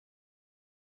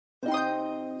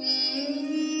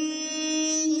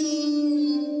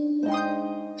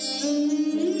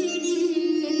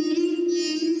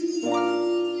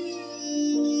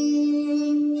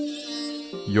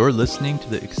You're listening to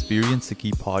the Experience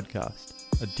Sikhi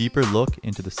podcast, a deeper look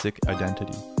into the Sikh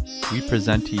identity. We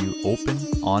present to you open,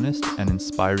 honest, and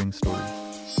inspiring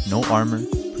stories. No armor,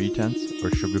 pretense, or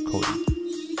sugarcoating.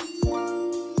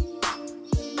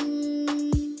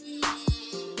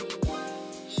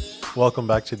 Welcome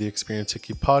back to the Experience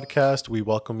Sikhi podcast. We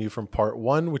welcome you from part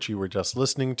 1, which you were just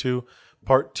listening to.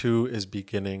 Part 2 is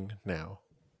beginning now.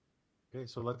 Okay,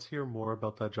 so let's hear more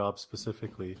about that job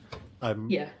specifically.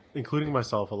 Including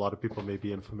myself, a lot of people may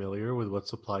be unfamiliar with what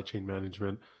supply chain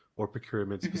management or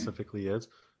procurement specifically is,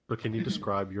 but can you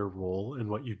describe your role and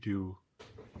what you do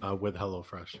with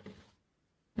HelloFresh?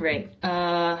 Right.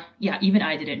 Even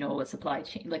I didn't know what supply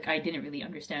chain, I didn't really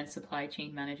understand supply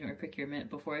chain management or procurement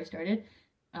before I started.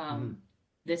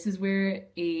 This is where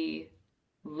a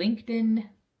LinkedIn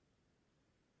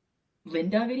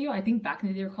Linda video, I think back in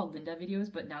the day they were called Linda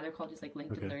videos, but now they're called just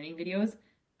LinkedIn learning videos.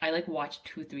 I watched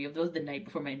 2-3 of those the night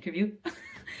before my interview. Nice.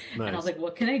 And I was like,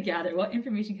 what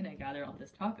information can I gather on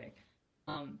this topic?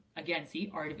 Again,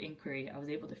 see, art of inquiry. I was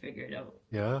able to figure it out.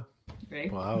 Yeah.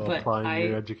 Right? Wow, but applying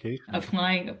your education. I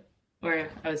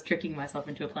was tricking myself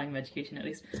into applying my education at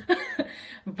least.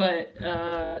 But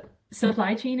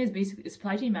supply chain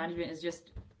management is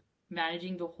just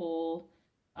managing the whole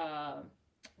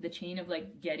the chain of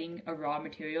getting a raw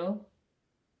material,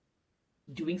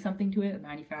 doing something to it,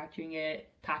 manufacturing it,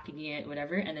 packing it,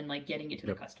 whatever, and then getting it to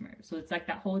the customer. So it's that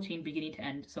whole chain beginning to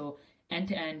end. So end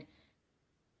to end,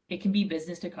 it can be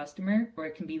business to customer, or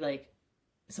it can be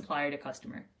supplier to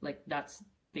customer. That's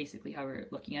basically how we're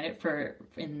looking at it.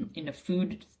 In a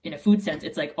food sense,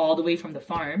 it's all the way from the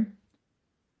farm,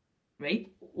 right?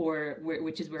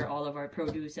 Which is where all of our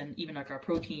produce and even our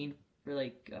protein for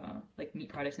meat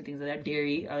products and things like that,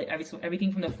 dairy,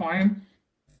 everything from the farm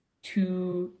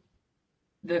to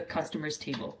the customer's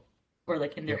table, or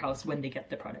in their house when they get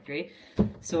the product, right?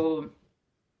 So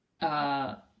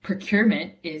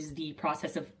procurement is the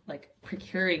process of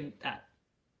procuring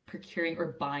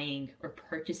or buying or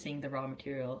purchasing the raw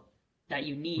material that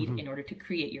you need in order to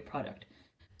create your product.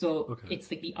 So it's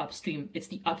the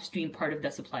upstream part of the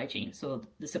supply chain. So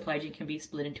the supply chain can be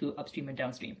split into upstream and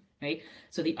downstream, right?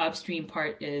 So the upstream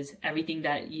part is everything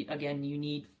that you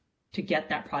need to get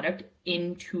that product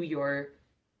into your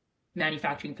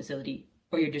manufacturing facility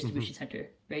or your distribution center,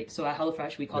 right? So at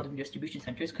HelloFresh, we call them distribution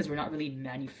centers because we're not really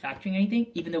manufacturing anything,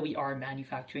 even though we are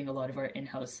manufacturing a lot of our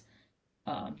in-house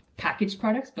packaged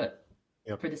products. But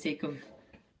for the sake of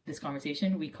this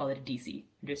conversation, we call it a DC,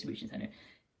 distribution center.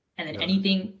 And then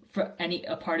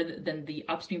the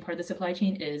upstream part of the supply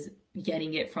chain is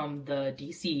getting it from the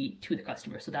DC to the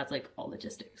customer. So that's all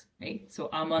logistics, right? So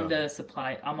I'm on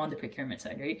the procurement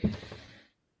side,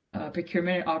 right?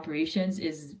 Procurement and operations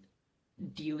is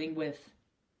dealing with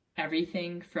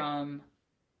everything from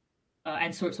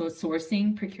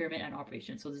sourcing, procurement, and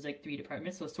operations. So there's 3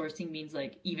 departments. So sourcing means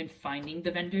even finding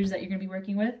the vendors that you're going to be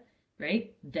working with,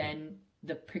 right? Then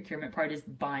the procurement part is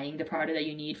buying the product that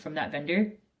you need from that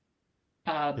vendor.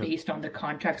 Based on the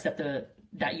contracts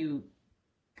that you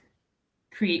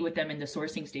create with them in the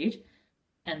sourcing stage,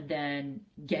 and then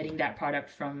getting that product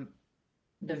from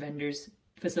the vendor's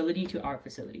facility to our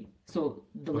facility. So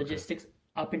the logistics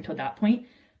up until that point.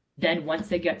 Then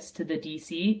once it gets to the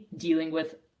DC, dealing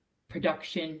with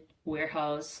production,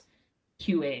 warehouse,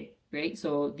 QA, right?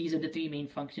 So these are the 3 main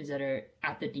functions that are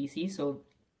at the DC. So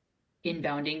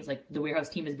inbounding, the warehouse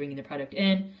team is bringing the product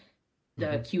in.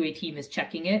 The QA team is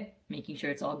checking it, making sure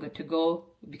it's all good to go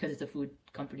because it's a food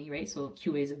company, right? So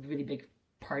QA is a really big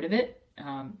part of it.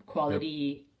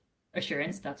 Quality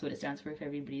assurance, that's what it stands for if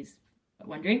everybody's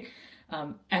wondering.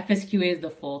 FSQA is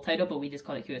the full title, but we just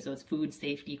call it QA. So it's food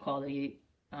safety, quality,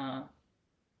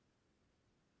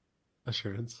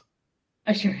 assurance.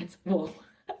 Well,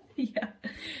 yeah.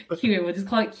 QA, we'll just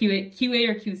call it QA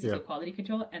or QC, so quality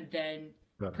control. And then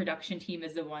production team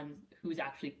is the one who's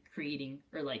actually creating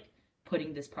or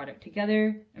putting this product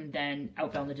together, and then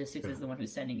outbound logistics is the one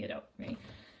who's sending it out, right?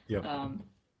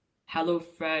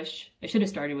 HelloFresh, I should have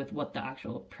started with what the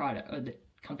actual product or the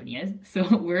company is. So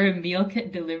we're a meal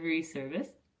kit delivery service,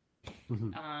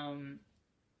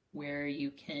 where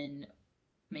you can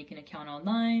make an account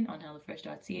online on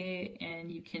hellofresh.ca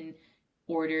and you can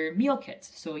order meal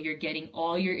kits. So you're getting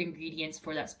all your ingredients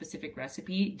for that specific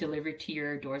recipe delivered to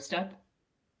your doorstep,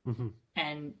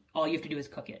 and all you have to do is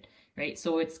cook it. Right,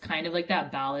 so it's kind of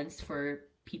that balance for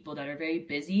people that are very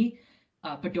busy,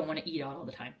 but don't want to eat out all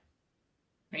the time.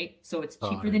 Right, so it's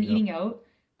cheaper than eating out,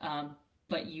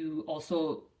 but you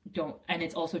also don't, and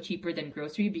it's also cheaper than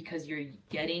grocery because you're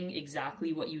getting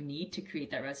exactly what you need to create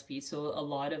that recipe. So a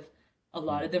lot of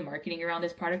the marketing around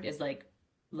this product is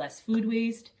less food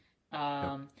waste,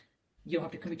 You don't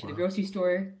have to commute to the grocery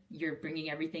store. You're bringing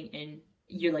everything in.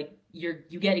 You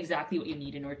get exactly what you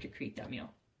need in order to create that meal,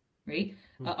 right?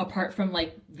 Apart from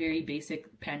like very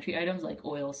basic pantry items like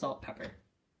oil, salt, pepper,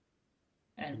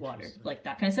 and water, like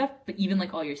that kind of stuff. But even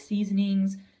like all your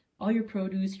seasonings, all your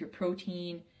produce, your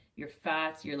protein, your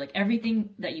fats, your like everything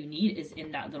that you need is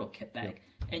in that little kit bag.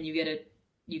 And you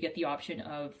get the option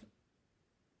of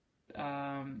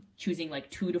choosing like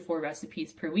 2 to 4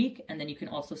 recipes per week, and then you can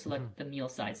also select the meal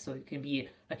size. So it can be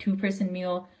a 2-person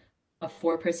meal, a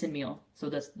 4-person meal. So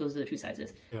those are the 2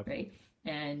 sizes, right?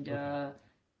 And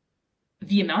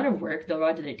the amount of work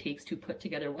that it takes to put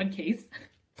together one case.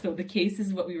 So the case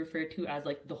is what we refer to as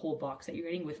like the whole box that you're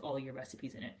getting with all your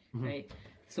recipes in it, right?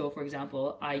 So for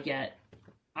example,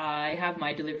 I have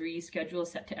my delivery schedule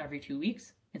set to every 2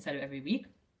 weeks instead of every week.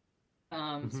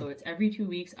 So it's every 2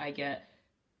 weeks I get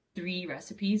 3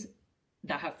 recipes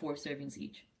that have 4 servings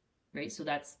each, right? So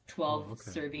that's 12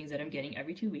 servings that I'm getting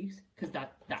every 2 weeks, because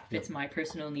that fits my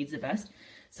personal needs the best.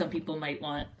 Some people might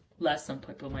want less, some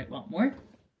people might want more.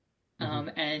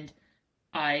 And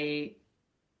I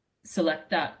select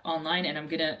that online, and I'm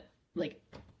gonna like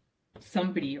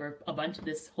somebody or a bunch of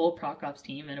this whole Proc Ops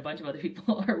team and a bunch of other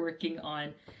people are working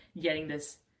on getting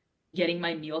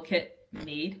my meal kit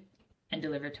made and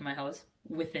delivered to my house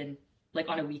within like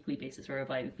on a weekly basis or a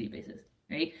bi-weekly basis,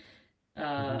 right?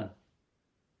 A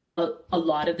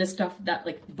lot of the stuff that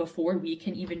like before we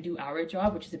can even do our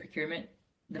job, which is the procurement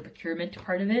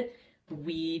part of it,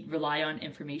 we rely on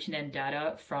information and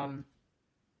data from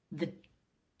the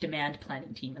demand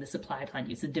planning team and the supply planning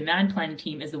team. So the demand planning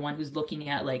team is the one who's looking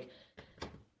at like,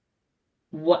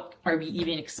 what are we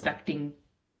even expecting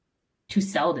to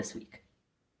sell this week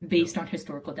based on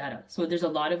historical data. So there's a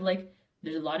lot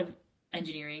of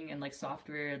engineering and like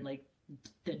software and like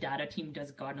the data team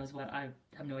does God knows what. I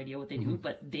have no idea what they do,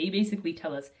 but they basically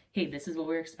tell us, hey, this is what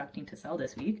we're expecting to sell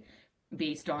this week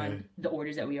based on the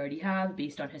orders that we already have,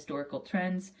 based on historical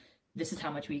trends. This is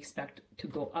how much we expect to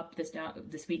go up this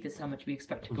week. This is how much we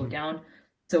expect to go down.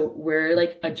 So we're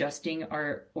like adjusting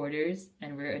our orders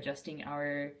and we're adjusting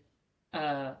our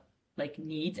like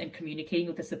needs and communicating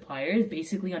with the suppliers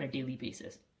basically on a daily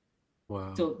basis.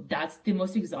 Wow. So that's the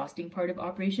most exhausting part of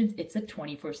operations. It's a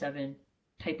 24/7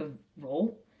 type of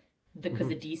role because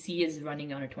the DC is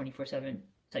running on a 24/7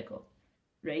 cycle,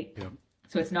 right? Yeah.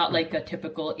 So it's not like a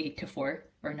typical 8 to 4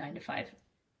 or 9 to 5.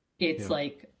 It's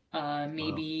like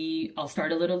maybe I'll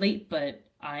start a little late, but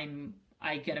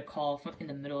I get a call in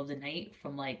the middle of the night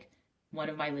from like one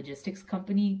of my logistics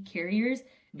company carriers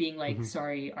being like,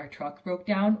 sorry, our truck broke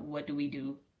down. What do we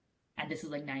do? And this is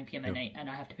like 9 p.m. at night. And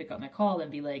I have to pick up my call and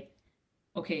be like,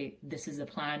 okay, this is the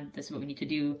plan. This is what we need to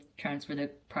do. Transfer the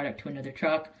product to another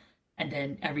truck. And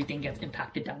then everything gets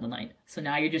impacted down the line. So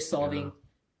now you're just solving,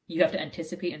 you have to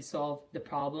anticipate and solve the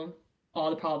problem, all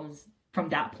the problems from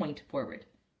that point forward.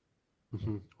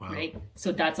 Wow. Right?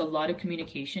 So that's a lot of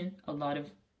communication, a lot of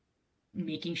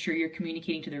making sure you're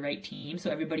communicating to the right team so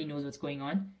everybody knows what's going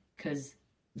on. Because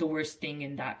the worst thing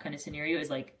in that kind of scenario is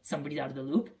like somebody's out of the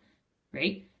loop,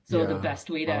 right? So the best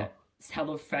way that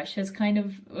HelloFresh has kind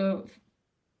of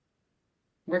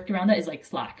worked around that is like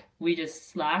Slack.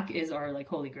 Slack is our like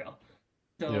holy grail.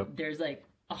 So there's like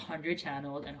 100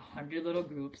 channels and 100 little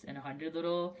groups and 100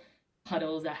 little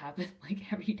huddles that happen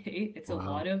like every day. It's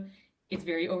it's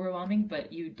very overwhelming,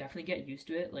 but you definitely get used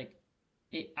to it. Like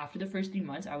after the first 3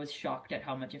 months, I was shocked at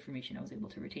how much information I was able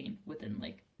to retain within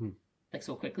like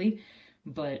so quickly.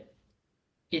 But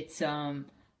it's a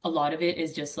lot of it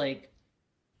is just like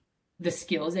the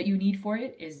skills that you need for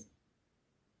it is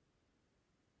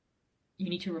you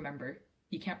need to remember.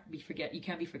 You can't be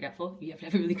forgetful. You have to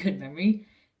have a really good memory.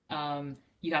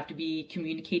 You have to be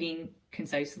communicating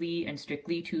concisely and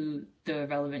strictly to the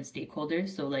relevant stakeholders.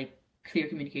 So like clear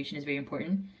communication is very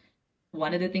important.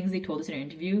 One of the things they told us in our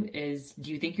interview is,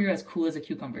 do you think you're as cool as a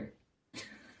cucumber?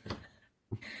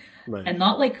 Right. And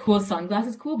not like cool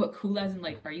sunglasses cool, but cool as in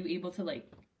like, are you able to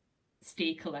like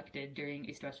stay collected during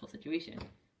a stressful situation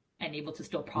and able to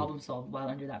still problem solve while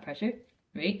under that pressure,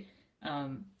 right?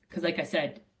 Because like I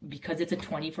said, because it's a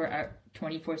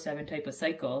 24/7 type of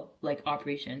cycle, like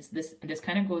operations, this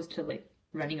kind of goes to like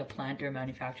running a plant or a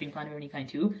manufacturing plant of any kind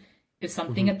too. If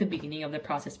something at the beginning of the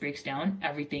process breaks down,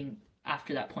 everything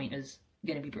after that point is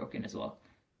going to be broken as well.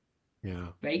 Yeah.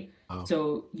 Right? Wow.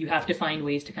 So you have to find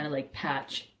ways to kind of like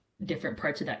patch different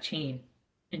parts of that chain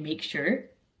and make sure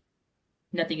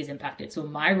nothing is impacted. So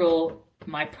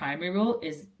my primary role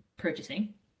is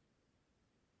purchasing,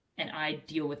 and I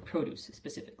deal with produce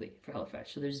specifically for HelloFresh.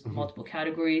 So there's multiple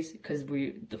categories because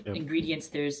ingredients,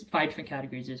 there's 5 different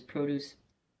categories. There's produce,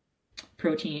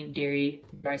 protein, dairy,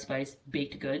 dry spice,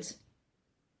 baked goods.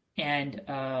 and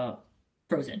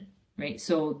frozen, right?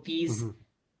 So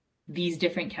these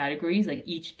different categories, like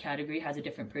each category has a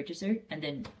different purchaser, and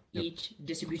then each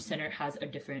distribution center has a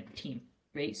different team,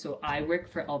 right? So I work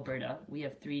for Alberta. We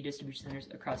have 3 distribution centers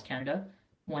across Canada,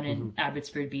 one in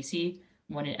Abbotsford, BC,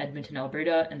 one in Edmonton,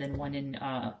 Alberta, and then one in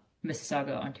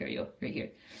Mississauga, Ontario, right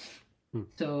here.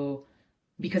 So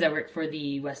because I work for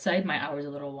the west side, my hours are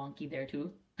a little wonky there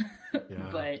too.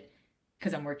 But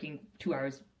because I'm working 2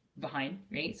 hours behind,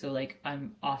 right? So like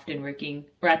I'm often working,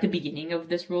 or at the beginning of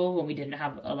this role when we didn't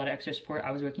have a lot of extra support,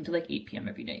 I was working till like 8 p.m.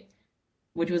 every day,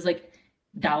 which was like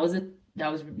that was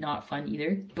not fun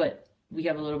either. But we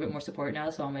have a little bit more support now,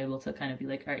 so I'm able to kind of be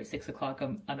like, all right, 6 o'clock,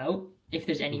 I'm out. If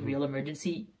there's any real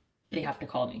emergency, they have to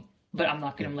call me. But I'm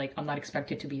not gonna I'm not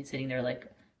expected to be sitting there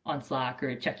like on Slack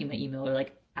or checking my email or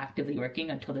like actively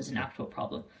working until there's an actual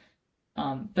problem.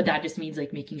 But that just means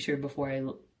like making sure before I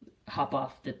hop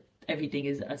off that everything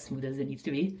is as smooth as it needs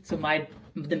to be. So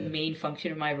the main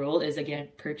function of my role is, again,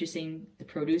 purchasing the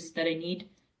produce that I need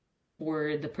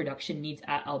for the production needs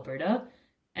at Alberta,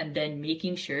 and then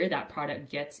making sure that product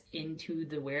gets into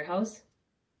the warehouse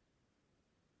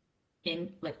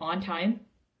in like on time,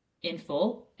 in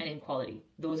full, and in quality.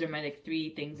 Those are my like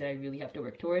 3 things that I really have to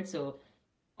work towards. So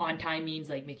on time means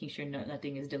like making sure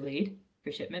nothing is delayed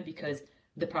for shipment, because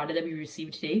the product that we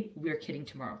receive today, we're kitting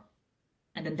tomorrow.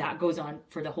 And then that goes on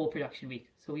for the whole production week.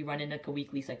 So we run in like a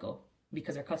weekly cycle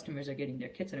because our customers are getting their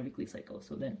kits in a weekly cycle.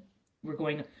 So then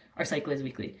our cycle is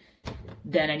weekly.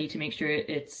 Then I need to make sure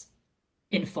it's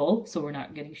in full, so we're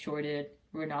not getting shorted.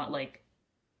 We're not like,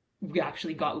 we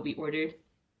actually got what we ordered.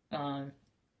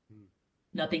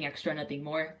 Nothing extra, nothing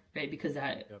more, right? Because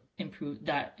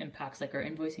that impacts like our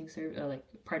invoicing like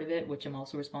part of it, which I'm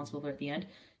also responsible for at the end.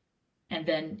 And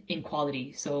then in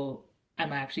quality, so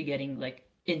am I actually getting like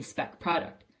in spec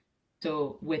product?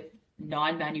 So with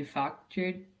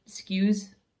non-manufactured SKUs,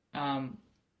 a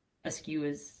SKU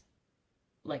is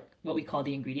like what we call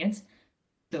the ingredients.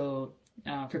 So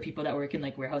for people that work in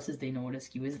like warehouses, they know what a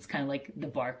SKU is. It's kind of like the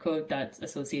barcode that's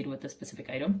associated with a specific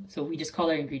item. So we just call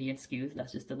our ingredients SKUs.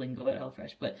 That's just the lingo at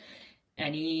HelloFresh. But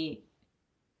any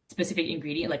specific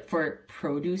ingredient, like for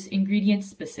produce ingredients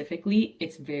specifically,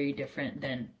 it's very different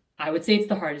than, I would say it's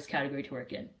the hardest category to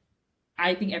work in.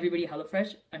 I think everybody at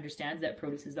HelloFresh understands that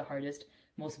produce is the hardest,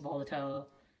 most volatile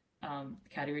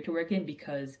category to work in,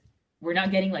 because we're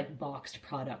not getting like boxed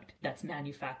product that's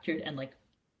manufactured and like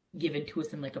given to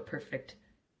us in like a perfect,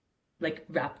 like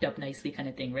wrapped up nicely kind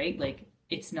of thing, right? Like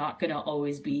it's not gonna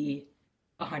always be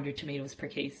 100 tomatoes per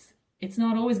case. It's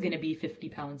not always gonna be 50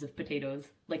 pounds of potatoes.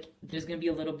 Like there's gonna be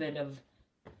a little bit of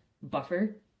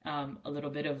buffer, a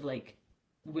little bit of like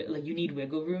you need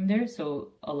wiggle room there.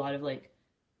 So a lot of like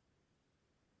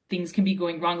things can be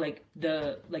going wrong. Like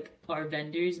our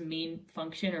vendors' main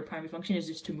function or primary function is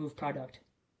just to move product,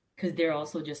 because they're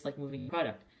also just like moving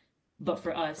product. But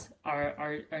for us,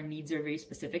 our needs are very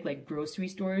specific. Like grocery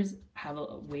stores have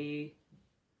a way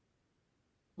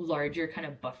larger kind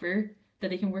of buffer that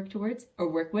they can work towards or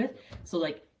work with. So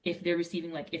like if they're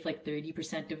receiving if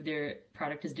 30% of their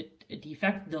product is a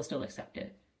defect, they'll still accept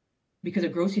it. Because a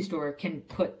grocery store can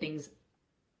put things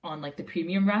on like the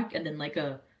premium rack and then like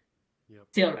a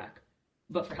sale rack.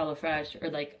 But for HelloFresh or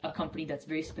like a company that's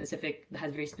very specific, that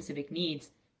has very specific needs,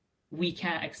 we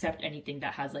can't accept anything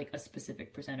that has like a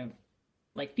specific percent of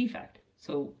like defect.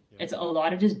 So it's a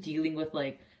lot of just dealing with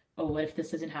like, oh, what if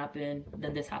this doesn't happen?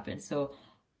 Then this happens. So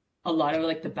a lot of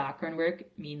like the background work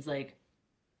means like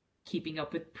keeping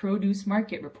up with produce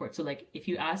market reports. So like if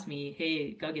you ask me,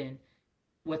 hey, Gagan,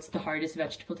 what's the hardest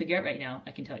vegetable to get right now?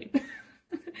 I can tell you.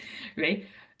 Right?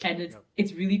 And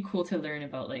it's really cool to learn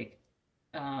about like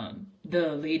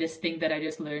the latest thing that I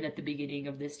just learned at the beginning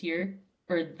of this year,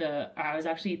 or I was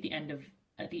actually at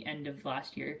the end of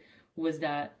last year, was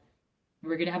that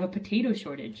we're gonna have a potato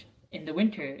shortage in the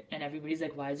winter. And everybody's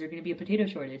like, why is there gonna be a potato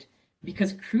shortage?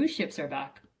 Because cruise ships are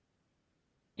back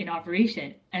in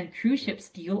operation, and cruise ships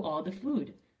steal all the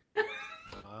food.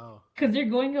 Wow. Because they're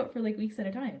going out for like weeks at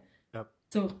a time. Yep.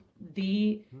 So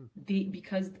they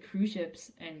because the cruise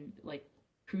ships and like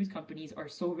cruise companies are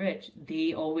so rich,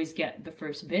 they always get the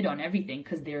first bid on everything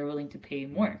because they're willing to pay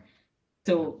more.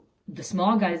 So the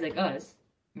small guys like us,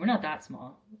 we're not that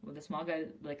small. Well, the small guys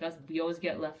like us, we always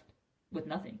get left with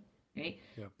nothing, right?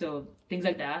 Yeah. So things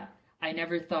like that. I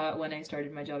never thought when I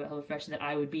started my job at HelloFresh that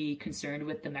I would be concerned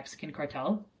with the Mexican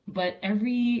cartel. But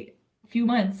every few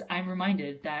months, I'm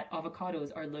reminded that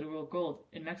avocados are literal gold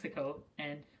in Mexico,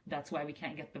 and that's why we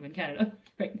can't get them in Canada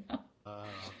right now.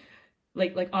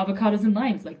 Like avocados and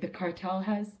limes, like the cartel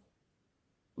has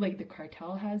they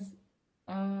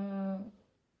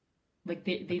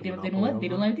don't let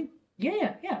anything.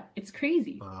 Yeah. It's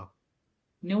crazy. Wow.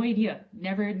 No idea.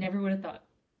 Never would have thought.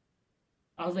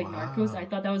 I was like, Narcos? I Wow.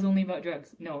 thought that was only about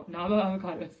drugs. No, not about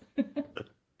avocados.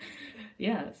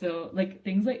 Yeah, so like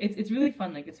things like it's really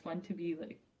fun. Like it's fun to be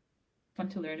like fun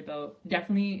to learn about.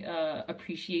 Definitely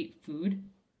appreciate food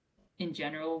in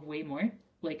general way more.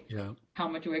 Like Yeah. how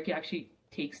much work it actually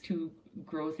takes to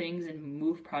grow things and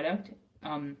move product.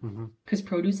 Hmm. Because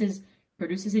produce is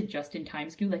a just in time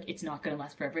SKU. Like it's not gonna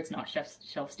last forever. It's not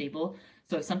shelf stable.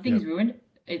 So if something's Yep. ruined,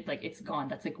 it's gone.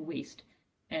 That's like waste.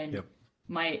 And Yep.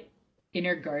 my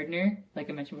inner gardener, like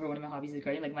I mentioned before, one of my hobbies is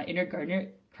gardening. Like my inner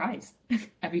gardener cries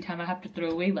every time I have to throw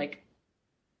away like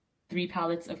 3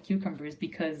 pallets of cucumbers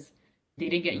because they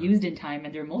didn't get Yeah. used in time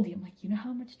and they're moldy. I'm like, you know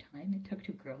how much time it took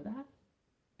to grow that?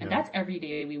 And Yeah. that's every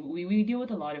day. We deal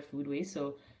with a lot of food waste.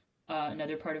 So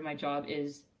another part of my job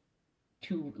is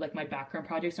to like my background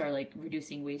projects are like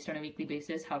reducing waste on a weekly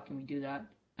basis. How can we do that?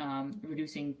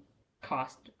 Reducing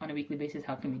cost on a weekly basis.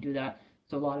 How can we do that?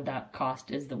 So a lot of that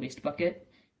cost is the waste bucket,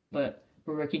 but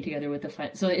we're working together with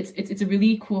the so it's a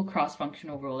really cool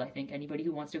cross-functional role. I think anybody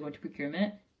who wants to go into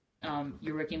procurement,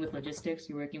 you're working with logistics,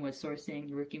 you're working with sourcing,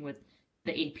 you're working with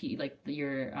the AP, like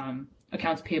your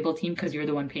accounts payable team because you're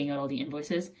the one paying out all the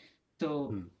invoices.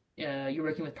 So Mm. you're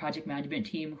working with project management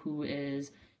team who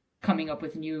is coming up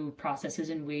with new processes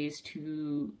and ways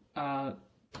to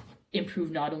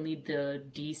improve not only the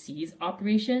DC's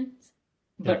operations,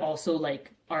 but Yep. also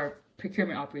like our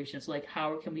procurement operations. So like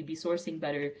how can we be sourcing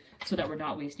better so that we're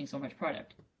not wasting so much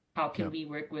product? How can Yep.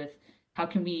 we how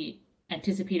can we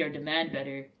anticipate our demand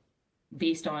better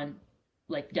based on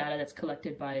like data that's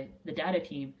collected by the data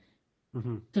team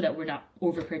Hmm. so that we're not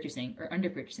over purchasing or under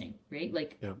purchasing, right?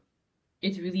 Like Yep.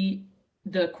 it's really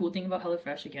the cool thing about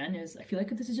HelloFresh again is I feel like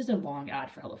this is just a long ad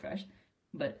for HelloFresh,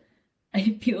 but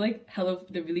I feel like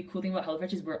the really cool thing about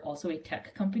HelloFresh is we're also a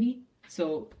tech company.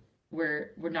 So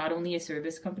we're not only a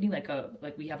service company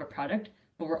like we have a product,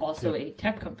 but we're also Yep. a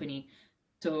tech company.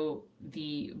 So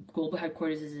the global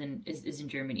headquarters is in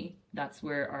Germany. That's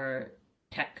where our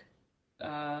tech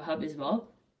hub as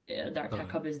well. Our tech Uh,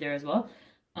 hub is there as well.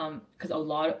 Because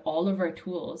all of our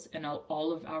tools and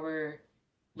all of our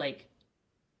like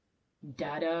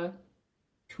data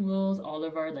tools, all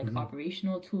of our like mhm.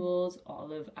 operational tools,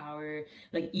 all of our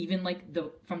like even like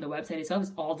the from the website itself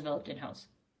is all developed in house.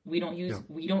 Yep.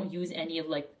 We don't use any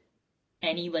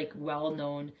like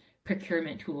well-known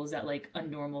procurement tools that like a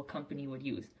normal company would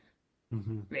use,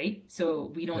 Hmm. right? So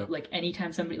we don't Yep. like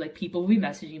anytime somebody like people will be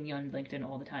messaging me on LinkedIn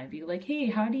all the time, be like, "Hey,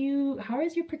 how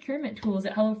is your procurement tools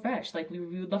at HelloFresh? Like we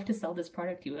would love to sell this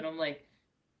product to you." And I'm like,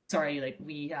 "Sorry, like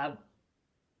we have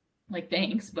like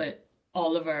thanks, but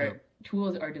all of Yep. our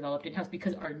tools are developed in house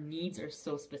because our needs are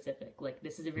so specific. Like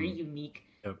this is a very Mm. unique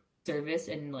Yep. service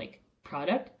and like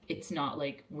product. It's not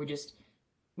like we're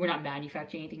not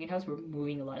manufacturing anything in house. We're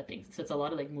moving a lot of things. So it's a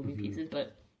lot of like moving Hmm. pieces,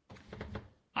 but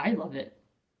I love it.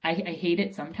 I hate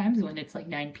it sometimes when it's like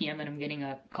 9 p.m. and I'm getting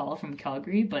a call from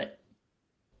Calgary, but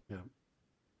Yep.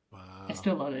 I Wow.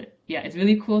 still love it. Yeah, it's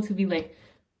really cool to be like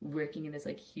working in this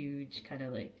like huge kind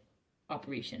of like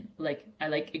operation. Like I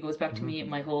like it goes back to Hmm. me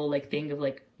my whole like thing of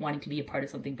like wanting to be a part of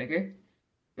something bigger,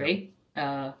 Yep.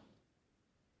 right?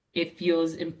 It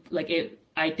feels like it.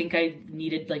 I think I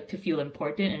needed like to feel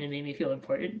important, and it made me feel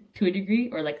important to a degree,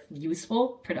 or like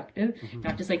useful, productive, Hmm.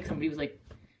 not just like somebody was like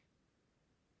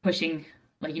pushing,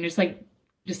 like just like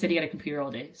just sitting at a computer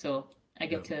all day. So I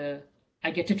get Yep. to I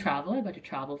get to travel. I got to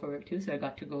travel for work too. So I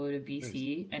got to go to Nice.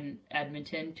 BC and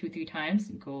Edmonton 2 3 times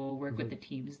and go work with Hmm. the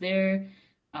teams there.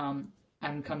 Um,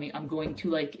 I'm going to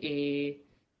like a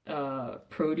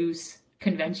produce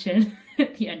convention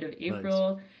at the end of Nice.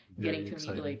 April, getting Very to meet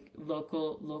exciting. like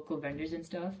local vendors and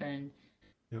stuff, and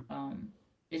Yep.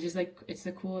 it's just like it's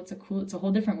a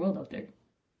whole different world out there.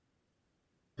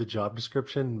 The job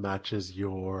description matches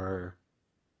your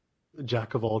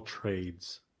jack of all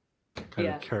trades kind of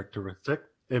Yeah, characteristic.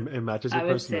 It matches your I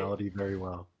would say. personality very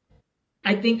well.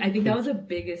 I think that And was the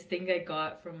biggest thing I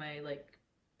got from my like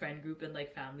friend group and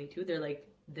like family too. They're like,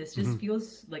 this just Mhm.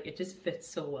 feels like it just fits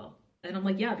so well. And I'm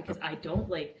like, yeah, because Yep. I don't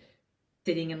like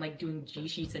sitting and like doing G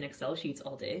sheets and Excel sheets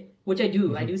all day, which I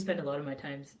do. I Mhm. do spend a lot of my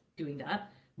times doing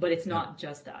that, but it's Yep. not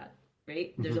just that,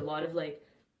 right? There's a Mhm. lot of like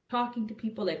talking to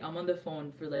people. Like I'm on the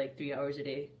phone for like 3 hours a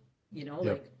day, Yep.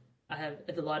 like I have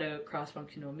it's a lot of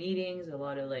cross-functional meetings, a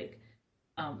lot of like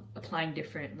applying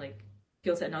different like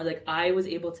skill set. And I was like, I was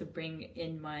able to bring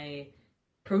in my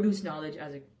produce knowledge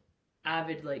as a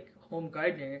avid like home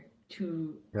gardener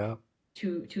Yeah.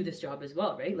 to this job as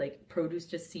well, right? Like produce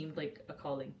just seemed like a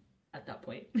calling at that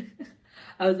point.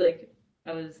 I was like,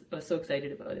 I was so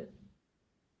excited about it.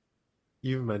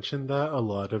 You've mentioned that a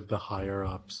lot of the higher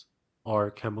ups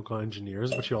are chemical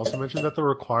engineers, but you also mentioned that the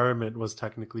requirement was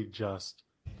technically just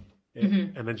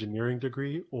an engineering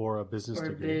degree or a business Or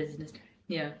degree. business.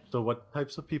 Yeah. So what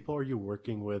types of people are you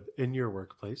working with in your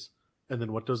workplace? And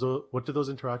then what do those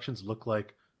interactions look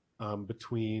like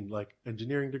between like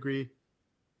engineering degree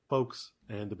folks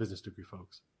and the business degree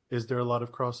folks? Is there a lot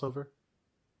of crossover?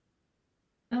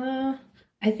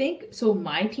 I think so.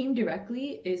 My team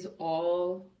directly is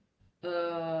all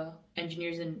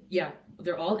engineers, and yeah,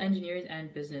 they're all engineers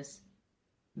and business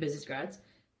grads.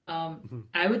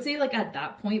 I would say like at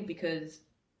that point, because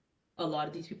a lot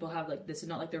of these people have like, this is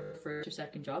not like their first or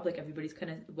second job. Like everybody's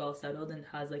kind of well settled and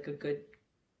has like a good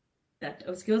set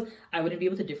of skills. I wouldn't be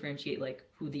able to differentiate like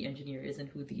who the engineer is and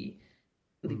who the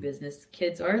business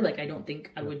kids are. Like I don't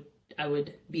think I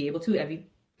would be able to every,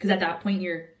 because at that point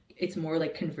it's more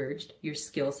like converged. Your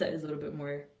skill set is a little bit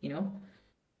more,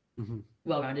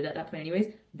 well rounded at that point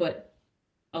anyways. But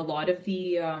a lot of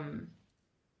the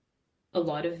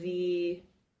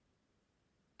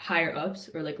higher ups,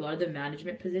 or like a lot of the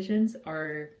management positions,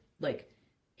 are like,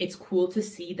 it's cool to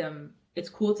see them. It's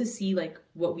cool to see like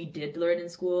what we did learn in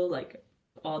school, like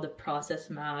all the process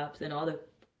maps and all the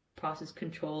process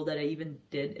control that I even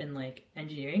did in like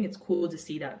engineering. It's cool to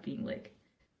see that being like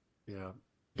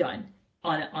done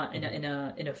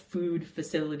in a food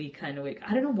facility kind of way.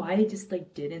 I don't know why I just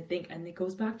like didn't think, and it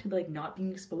goes back to like not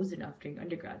being exposed enough during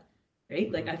undergrad,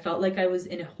 right? Like I felt like I was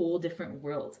in a whole different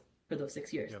world for those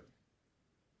 6 years.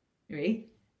 Right?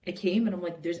 I came and I'm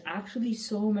like, there's actually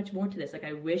so much more to this. Like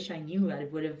I wish I knew. I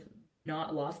would have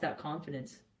not lost that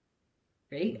confidence.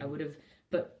 Right? I would have,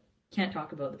 but can't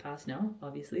talk about the past now,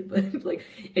 obviously. But like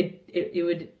it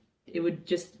would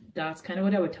just, that's kind of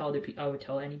what I would tell I would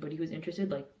tell anybody who's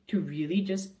interested, like to really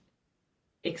just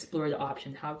explore the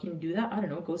option. How can you do that? I don't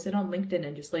know. Go sit on LinkedIn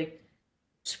and just like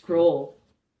scroll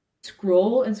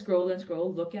and scroll and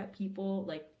scroll. Look at people,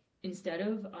 like instead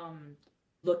of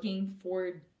looking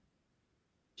for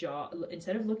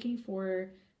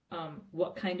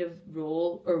what kind of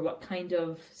role or what kind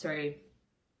of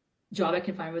job I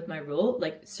can find with my role,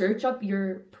 like search up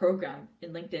your program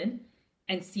in LinkedIn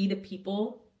and see the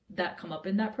people that come up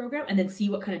in that program, and then see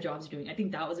what kind of jobs you're doing. I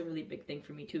think that was a really big thing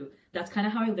for me too. That's kind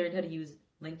of how I learned how to use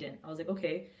LinkedIn. I was like,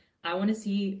 okay, I want to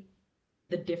see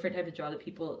the different type of job that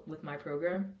people with my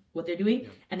program, what they're doing,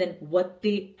 and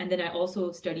then I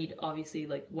also studied, obviously,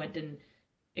 like went and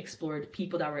explored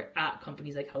people that were at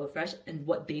companies like HelloFresh and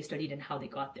what they studied and how they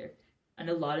got there. And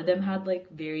a lot of them had like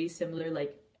very similar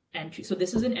like entry. So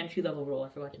this is an entry level role. I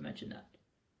forgot to mention that.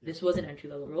 This was an entry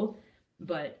level role,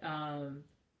 but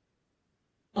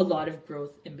a lot of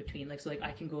growth in between. Like, so like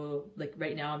I can go, like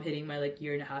right now I'm hitting my like 1.5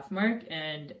 year mark,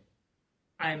 and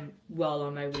I'm well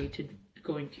on my way to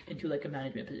going into like a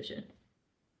management position.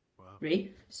 Wow.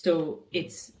 Right? So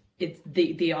it's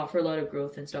they offer a lot of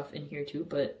growth and stuff in here too,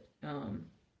 but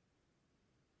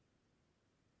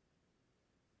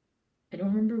I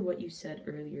don't remember what you said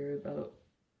earlier about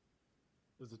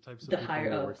the types of the people higher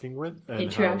you're up working with and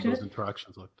interaction. how those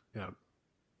interactions looked.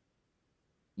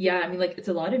 Yeah, I mean, like it's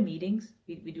a lot of meetings.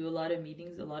 We do a lot of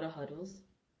meetings, a lot of huddles.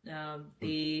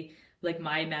 They like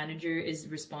my manager is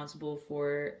responsible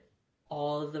for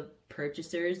all of the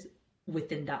purchasers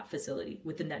within that facility,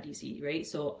 within that DC, right?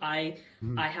 So I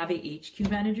have a HQ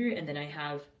manager, and then I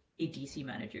have a DC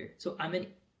manager. So I'm in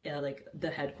like the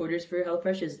headquarters for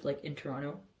HelloFresh is like in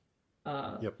Toronto,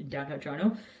 in downtown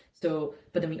Toronto. So,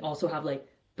 but then we also have like,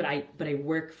 but I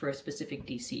work for a specific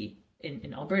DC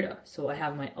in Alberta. So I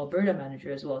have my Alberta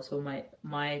manager as well. So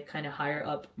my kind of higher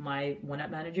up, my one-up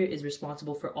manager is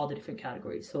responsible for all the different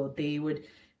categories. So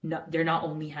they're not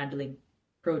only handling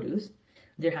produce,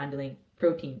 they're handling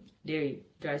protein, dairy,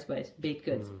 dry spice, baked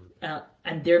goods,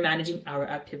 and they're managing our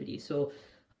activities. So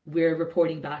we're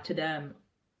reporting back to them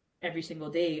every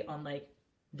single day on like,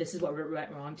 this is what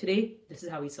went wrong today. This is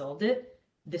how we solved it.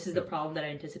 This is the problem that I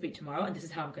anticipate tomorrow, and this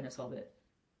is how I'm going to solve it.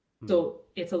 So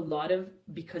it's a lot of,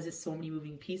 because it's so many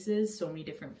moving pieces, so many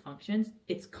different functions,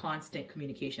 it's constant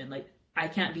communication. Like I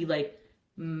can't be like,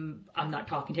 I'm not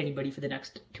talking to anybody for the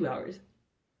next 2 hours.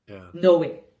 No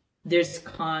way. There's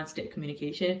constant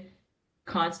communication,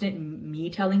 constant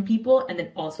me telling people, and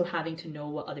then also having to know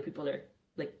what other people are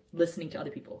like, listening to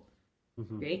other people.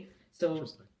 Right? So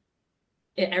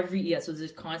so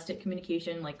there's constant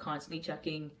communication, like constantly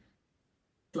checking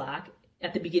Slack.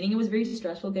 At the beginning, it was very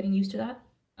stressful getting used to that.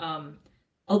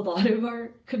 A lot of our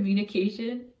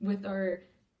communication with our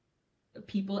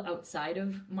people outside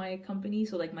of my company,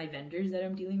 so like my vendors that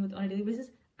I'm dealing with on a daily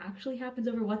basis, actually happens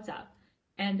over WhatsApp.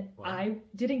 And I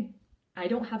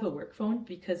don't have a work phone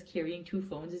because carrying 2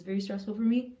 phones is very stressful for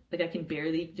me. Like I can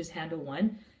barely just handle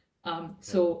one.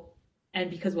 So And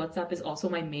because WhatsApp is also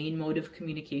my main mode of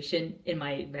communication in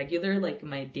my regular, like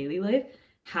my daily life,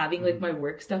 having like my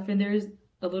work stuff in there is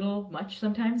a little much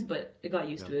sometimes, but I got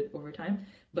used to it over time.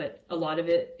 But a lot of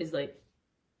it is like,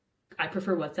 I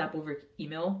prefer WhatsApp over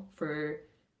email for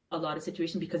a lot of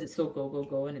situations because it's so go, go,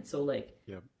 go. And it's so like,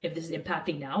 if this is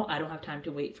impacting now, I don't have time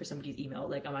to wait for somebody's email.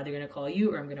 Like I'm either going to call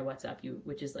you or I'm going to WhatsApp you,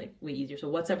 which is like way easier. So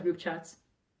WhatsApp group chats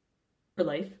for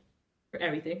life, for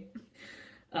everything.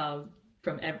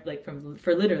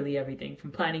 For literally everything,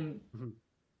 from planning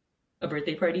a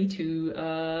birthday party to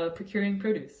procuring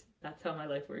produce. That's how my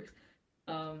life works.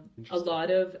 A lot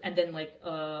of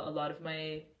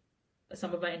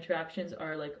some of my interactions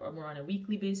are like more on a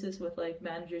weekly basis with like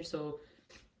managers. So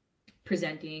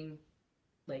presenting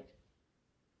like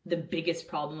the biggest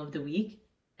problem of the week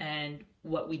and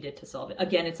what we did to solve it.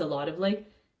 Again, it's a lot of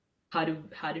like, how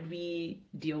did we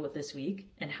deal with this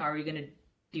week and how are we going to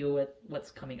deal with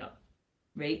what's coming up,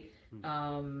 right?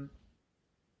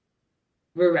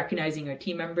 We're recognizing our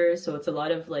team members, so it's a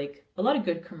lot of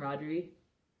good camaraderie.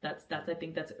 That's I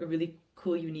think that's a really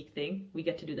cool, unique thing. We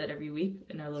get to do that every week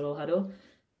in our little huddle.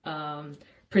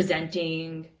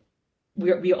 Presenting,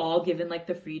 we all given like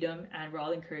the freedom, and we're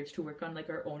all encouraged to work on like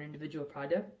our own individual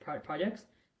projects.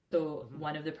 So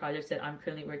one of the projects that I'm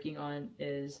currently working on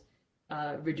is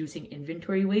reducing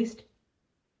inventory waste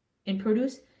in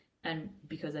produce. And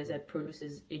because I said produce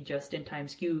is a just-in-time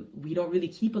SKU, we don't really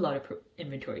keep a lot of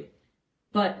inventory.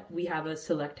 But we have a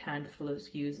select handful of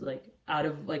SKUs, like out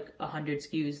of like 100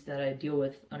 SKUs that I deal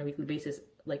with on a weekly basis,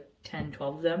 like 10,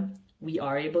 12 of them, we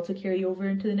are able to carry over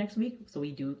into the next week. So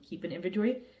we do keep an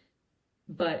inventory.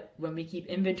 But when we keep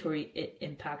inventory, it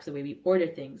impacts the way we order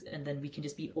things. And then we can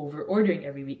just be over-ordering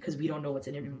every week because we don't know what's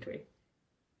in inventory.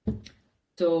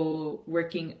 So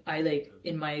in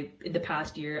the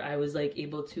past year, I was like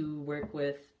able to work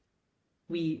with,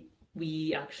 we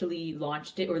actually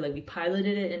launched it, or like we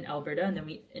piloted it in Alberta, and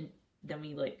then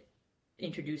we like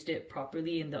introduced it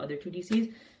properly in the other two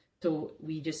DCs. So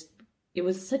it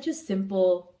was such a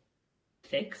simple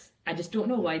fix. I just don't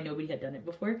know why nobody had done it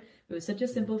before. It was such a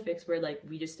simple fix where like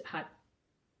we just had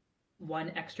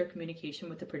one extra communication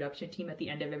with the production team at the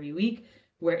end of every week,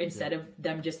 where instead of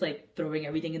them just like throwing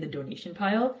everything in the donation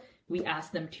pile, we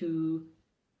asked them to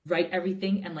write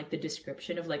everything and like the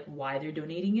description of like why they're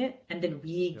donating it, and then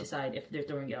we decide if they're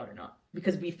throwing it out or not,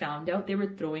 because we found out they were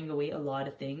throwing away a lot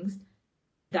of things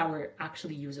that were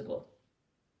actually usable,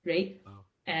 right?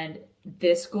 And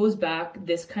this goes back,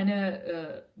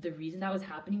 the reason that was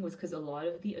happening was because a lot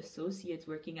of the associates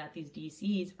working at these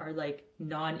DCs are like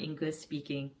non-English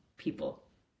speaking people,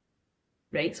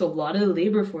 right? So a lot of the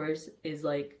labor force is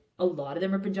like, a lot of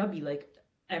them are Punjabi. Like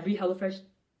every HelloFresh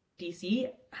DC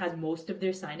has most of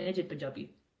their signage in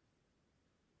Punjabi.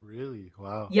 Really?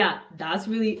 Wow. Yeah, that was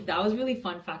really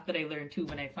fun fact that I learned too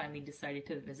when I finally decided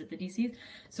to visit the DCs.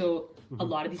 So a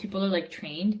lot of these people are like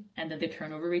trained, and then the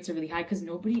turnover rates are really high because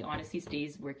nobody honestly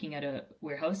stays working at a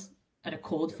warehouse, at a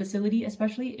cold facility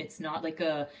especially. It's not like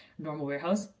a normal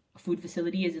warehouse. A food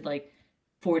facility is like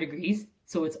 4 degrees,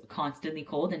 so it's constantly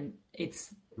cold, and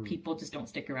people just don't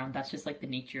stick around. That's just like the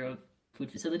nature of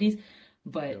food facilities.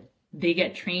 But they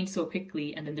get trained so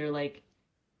quickly, and then they're like,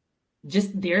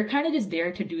 they're kind of just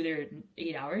there to do their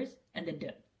 8 hours and then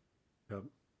dip.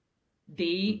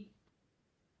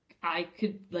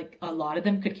 A lot of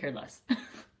them could care less,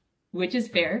 which is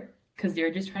fair because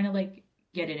they're just trying to like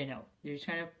get in and out. They're just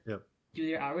trying to do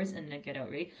their hours and then get out,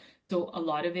 right? So a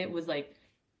lot of it was like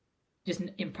just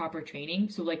improper training.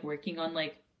 So like working on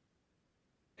like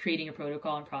creating a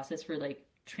protocol and process for like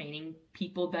training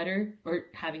people better, or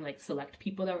having like select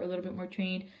people that were a little bit more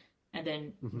trained, and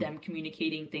then them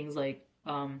communicating things like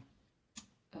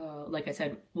I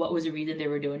said, what was the reason they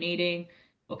were donating?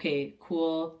 Okay,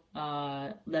 cool.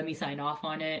 Let me sign off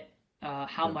on it.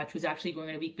 How much was actually going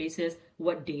on a week basis?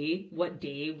 What day would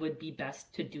be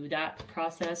best to do that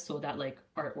process so that like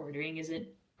our ordering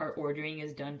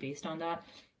is done based on that,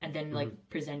 and then like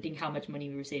presenting how much money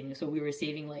we were saving. So we were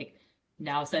saving like,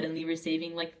 now suddenly we're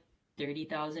saving like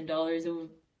 $30,000 a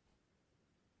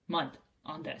month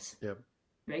on this.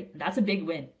 Right? That's a big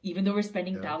win. Even though we're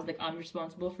spending thousands, like I'm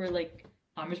responsible for like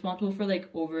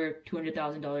over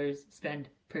 $200,000 spend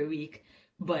per week,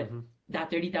 but that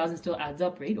 30,000 still adds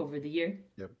up, right? Over the year.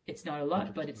 It's not a lot,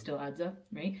 100%. But it still adds up,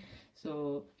 right?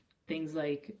 So things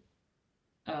like,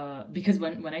 because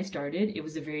when I started, it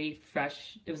was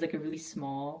like a really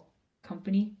small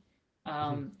company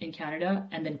in Canada,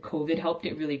 and then COVID helped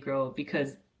it really grow,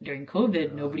 because during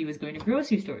COVID, nobody was going to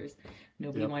grocery stores.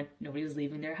 Nobody was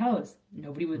leaving their house.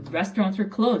 Restaurants were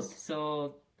closed.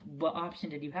 So what option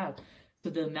did you have? So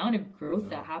the amount of growth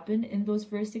that happened in those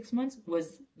first 6 months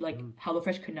was like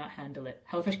HelloFresh could not handle it.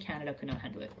 HelloFresh Canada could not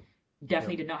handle it.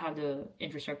 Definitely did not have the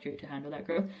infrastructure to handle that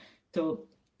growth. So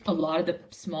a lot of the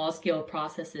small scale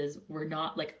processes were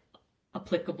not like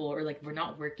applicable, or like we're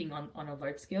not working on a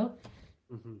large scale.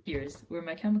 Here's where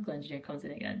my chemical engineering comes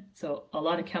in again. So a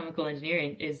lot of chemical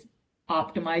engineering is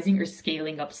optimizing or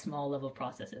scaling up small level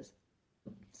processes.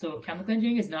 So chemical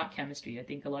engineering is not chemistry. I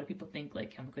think a lot of people think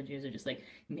like chemical engineers are just like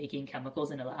making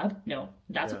chemicals in a lab. No,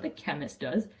 that's what the chemist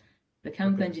does. The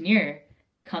chemical engineer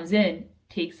comes in,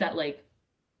 takes that like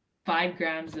 5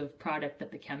 grams of product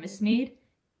that the chemist made,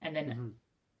 and then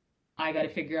I got to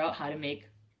figure out how to make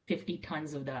 50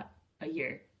 tons of that a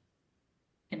year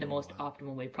in the most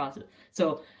optimal way process.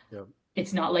 So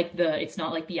it's not like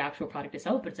the actual product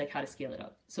itself, but it's like how to scale it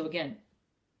up. So again,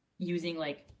 using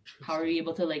like how are we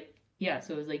able to like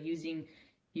so it was like using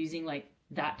like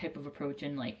that type of approach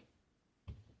and like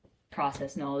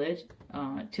process knowledge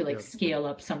to like scale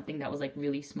up something that was like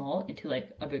really small into like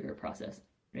a bigger process,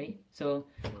 right? So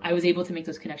I was able to make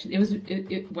those connections. It was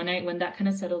when that kind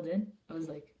of settled in, I was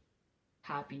like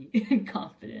happy and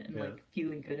confident and like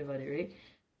feeling good about it, right?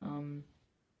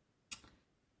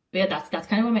 But yeah, that's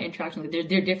kind of what my interaction like.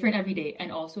 They're different every day,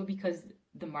 and also because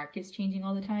the market's changing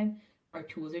all the time, our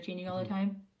tools are changing all the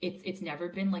time. It's never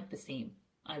been like the same.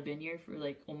 I've been here for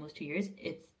like almost 2 years.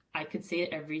 I could say it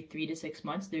every 3 to 6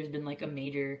 months. There's been like a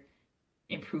major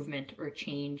improvement or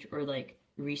change or like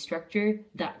restructure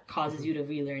that causes you to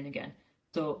relearn again.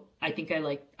 So I think I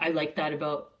like that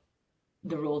about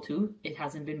the role too. It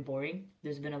hasn't been boring.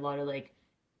 There's been a lot of like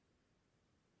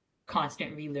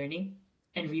constant relearning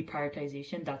and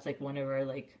reprioritization. That's like one of our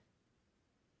like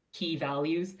key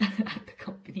values at the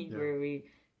company, where we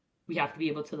have to be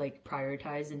able to like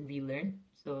prioritize and relearn.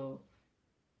 So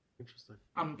interesting.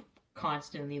 I'm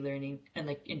constantly learning and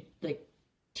like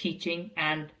teaching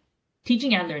and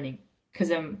learning, because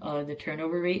the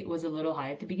turnover rate was a little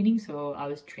high at the beginning, so I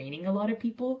was training a lot of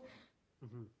people.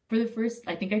 For the first,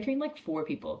 I think I trained like 4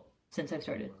 people since I've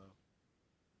started.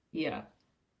 Yeah,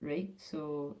 right.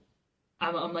 So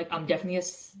I'm definitely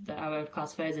I would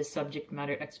classify as a subject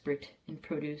matter expert in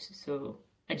produce. So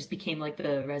I just became like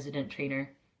the resident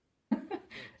trainer,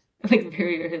 like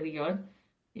very early on.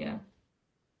 Yeah.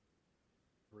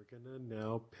 We're gonna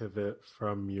now pivot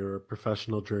from your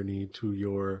professional journey to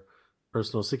your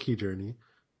personal Sikhi journey.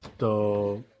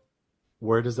 So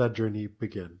where does that journey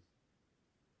begin?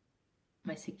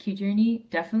 My Sikhi journey,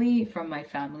 definitely from my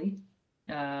family.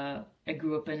 I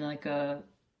grew up in like a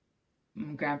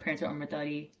grandparents are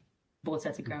Amritari, both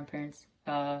sets of grandparents.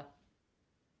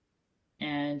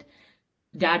 And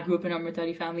dad grew up in an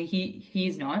Amritari family.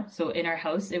 He's not. So in our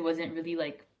house, it wasn't really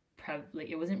like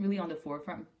it wasn't really on the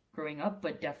forefront growing up,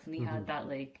 but definitely had that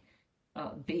like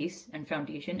base and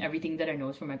foundation. Everything that I know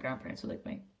is from my grandparents. So like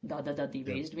my dada dadi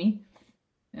raised me,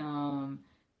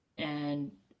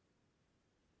 and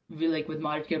really like with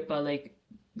Maharaj Kirpa, like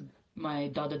my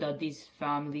dada dadi's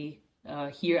family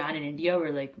here and in India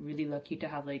were like really lucky to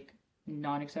have like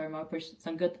non-Aksara Mahapurush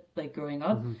Sangat like growing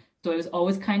up. So it was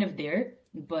always kind of there.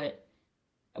 But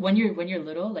when you're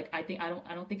little, like I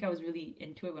don't think I was really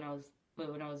into it when I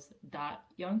was that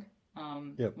young.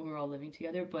 When we were all living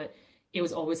together, but it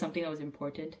was always something that was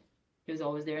important. It was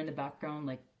always there in the background,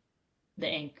 like the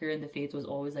anchor and the faith was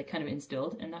always like kind of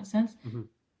instilled in that sense.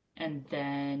 And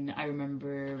then I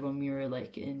remember when we were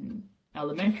like in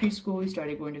elementary school, we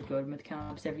started going to government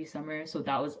camps every summer. So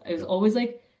it was always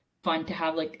like fun to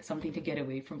have like something to get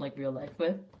away from like real life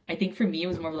with. I think for me it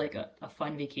was more like a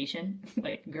fun vacation.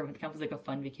 Like government camp was like a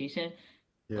fun vacation.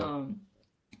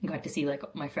 Got to see like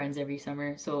my friends every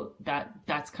summer. So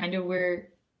that's kind of where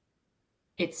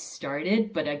it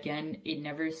started, but again, it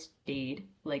never stayed.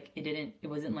 Like it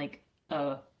wasn't like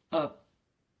a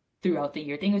throughout the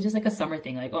year thing. It was just like a summer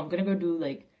thing. Like, oh, I'm gonna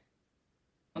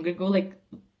go like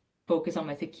focus on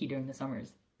my Sikhi during the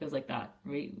summers. It was like that,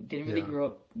 right? Didn't really grow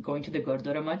up going to the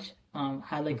Gurdwara much.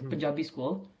 Had like Punjabi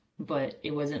school, but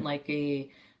it wasn't like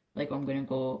I'm gonna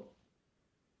go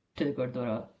to the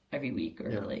Gurdwara every week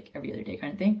or like every other day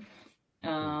kind of thing.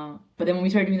 But then when we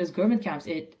started doing those government camps,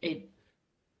 I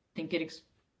think it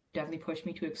definitely pushed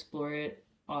me to explore it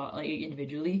like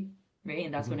individually, right?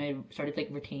 And that's when I started like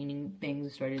retaining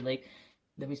things.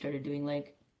 Then we started doing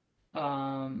like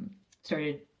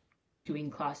started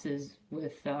doing classes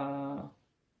with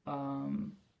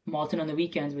Malton on the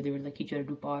weekends where they would like teach you how to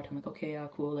do part. I'm like, okay, yeah,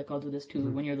 cool. Like I'll do this too.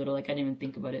 When you're little, like I didn't even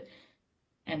think about it.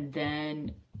 And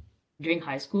then during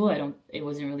high school, it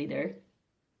wasn't really there.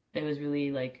 It was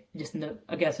really like just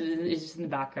it's just in the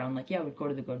background. Like, yeah, we'd go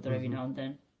to the Gurdwara every now and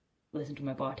then, listen to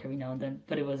my part every now and then,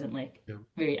 but it wasn't like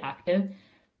very active.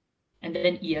 And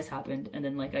then ES happened, and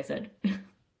then like I said,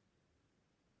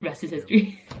 rest is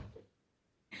history.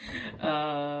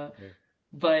 Yeah.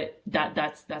 But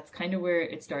that's kind of where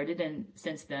it started, and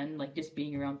since then, like just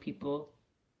being around people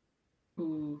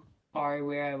who are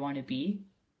where I want to be.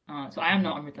 So I am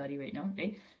not Amritari right now,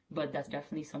 right? But that's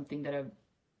definitely something that I'm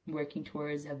working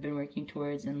towards, have been working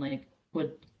towards, and like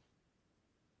would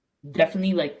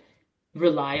definitely like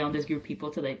rely on this group of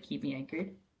people to like keep me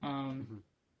anchored.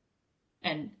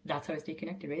 And that's how I stay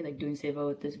connected, right? Like doing seva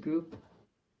with this group.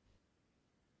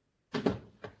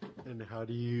 And how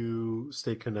do you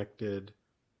stay connected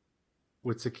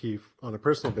with Sikhi on a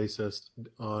personal basis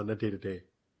on a day-to-day?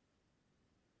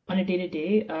 On a day to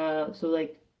day, so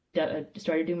like I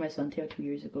started doing my Santya 2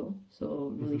 years ago.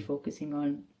 So really focusing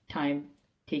on time,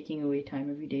 taking away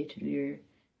time every day to do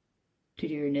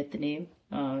your Nithanem,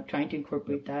 trying to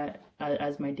incorporate that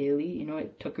as my daily. You know,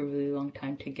 it took a really long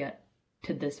time to get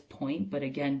to this point, but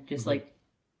again, just like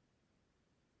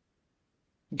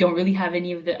don't really have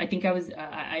any of the. I think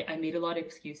I made a lot of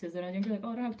excuses when I was younger, like,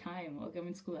 oh, I don't have time. Like I'm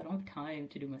in school, I don't have time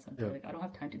to do my Santya. Like I don't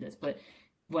have time to this. But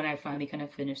when I finally kind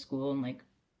of finished school and like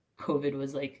COVID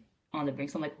was like on the brink,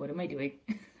 so I'm like, what am I doing?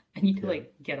 I need to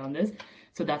like get on this.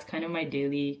 So that's kind of my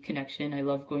daily connection. I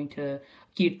love going to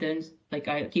kirtans. Like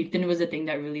kirtan was a thing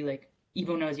that really like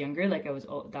even when I was younger, like that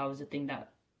was a thing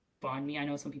that bond me. I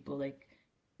know some people like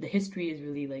the history is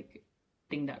really like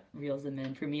thing that reels them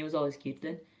in. For me, it was always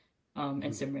kirtan, and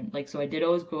Simran. Like so, I did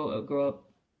always grow up.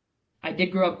 I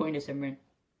did grow up going to Simran.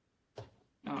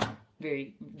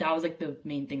 That was like the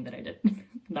main thing that I did.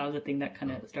 That was the thing that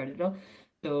kind of started it all.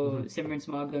 So Simran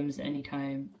Smagams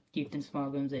anytime, Kirtan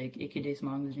Smagams, like Ekade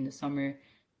Smagams in the summer.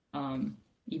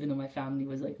 Even though my family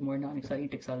was like more non-exciting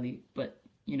Tiksali, but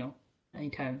you know,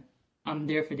 anytime I'm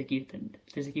there for the Kirtan.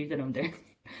 If there's a Kirtan, I'm there.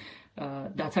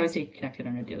 That's how I stay connected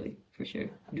on a daily, for sure.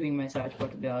 Doing my Saj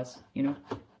Patabhyas, you know.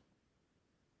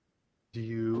 Do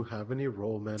you have any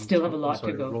Still have a lot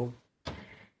to go.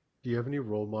 Do you have any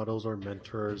role models or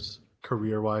mentors,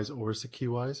 career-wise or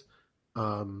Sikhi-wise?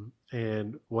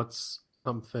 And what's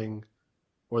something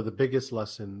or the biggest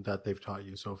lesson that they've taught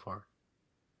you so far?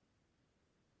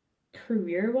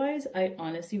 Career-wise, I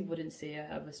honestly wouldn't say I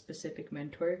have a specific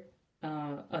mentor,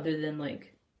 other than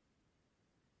like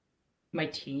my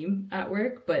team at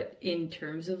work. But in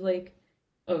terms of like,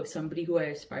 oh, somebody who I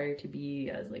aspire to be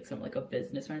as like some like a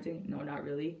business or anything, no, not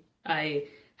really. I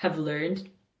have learned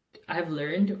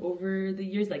over the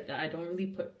years like that I don't really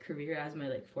put career as my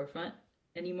like forefront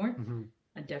anymore.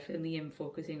 I definitely am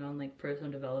focusing on like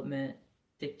personal development,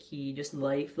 the key, just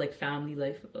life, like family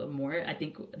life more. I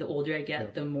think the older I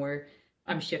get, the more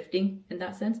I'm shifting in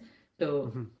that sense.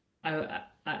 So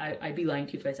I'd be lying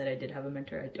to you if I said I did have a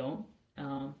mentor. I don't.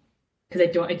 Because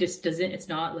I don't. It just doesn't. It's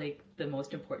not like the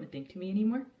most important thing to me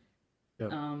anymore.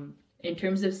 In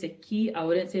terms of Sikhi, I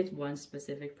wouldn't say it's one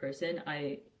specific person.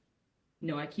 I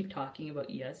keep talking about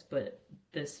ES, but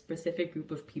the specific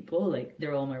group of people, like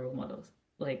they're all my role models.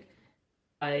 Like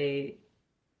I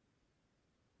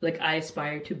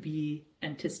aspire to be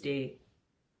and to stay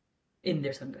in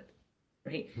their sangat,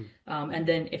 right? And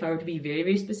then if I were to be very,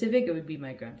 very specific, it would be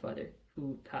my grandfather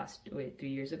who passed away 3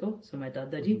 years ago. So my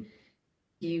dadaji,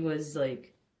 he was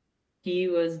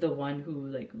the one who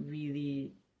like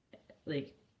really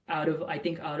like out of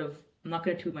I'm not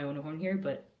gonna toot my own horn here,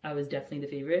 but I was definitely the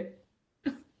favorite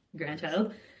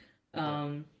grandchild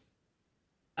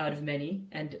out of many,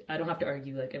 and I don't have to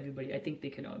argue like everybody. I think they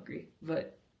can all agree,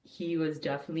 but he was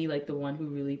definitely like the one who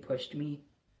really pushed me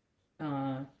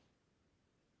in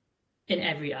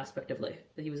every aspect of life.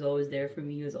 He was always there for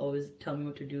me. He was always telling me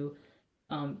what to do.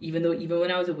 Even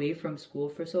when I was away from school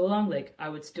for so long, like I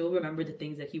would still remember the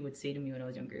things that he would say to me when I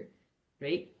was younger,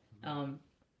 right?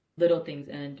 Little things.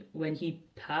 And when he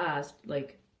passed,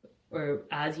 like, or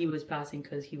as he was passing,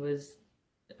 because he was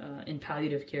in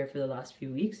palliative care for the last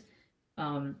few weeks,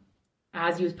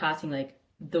 as he was passing, like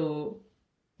the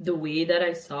way that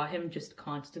I saw him just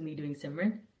constantly doing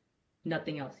Simran,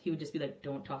 nothing else. He would just be like,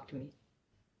 "Don't talk to me."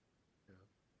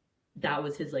 That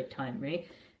was his like time, right?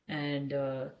 And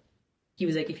he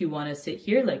was like, if you want to sit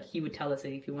here, like he would tell us,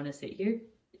 like, if you want to sit here,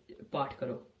 baat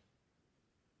karo.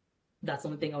 That's the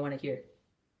only thing I want to hear.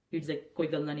 He was like, koi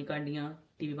galla nahi karniya,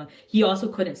 TV band. He also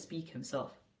couldn't speak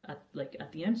himself at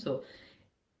the end, so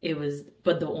it was.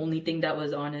 But the only thing that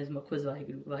was on his mukh was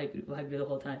Vaheguru, Vaheguru, Vaheguru the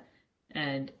whole time,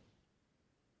 and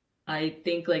I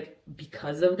think like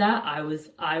because of that,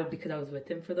 because I was with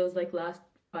him for those like last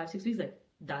 5-6 weeks, like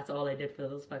that's all I did for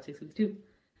those 5-6 weeks too,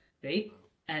 right?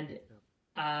 And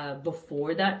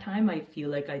before that time, I feel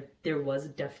like there was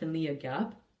definitely a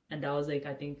gap, and that was like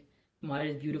I think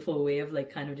Mara's beautiful way of like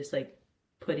kind of just like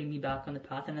putting me back on the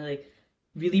path. And I like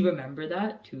really remember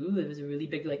that too. It was a really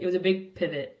big, like, it was a big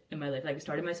pivot in my life. Like I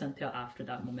started my Santhya after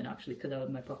that moment actually, because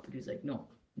my property was like, no,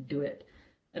 do it.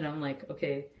 And I'm like,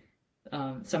 okay,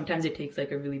 sometimes it takes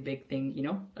like a really big thing, you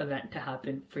know, event to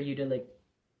happen for you to like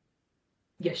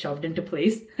get shoved into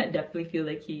place. I definitely feel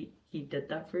like he did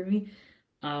that for me.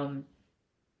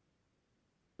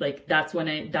 Like that's when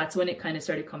it kind of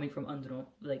started coming from andro,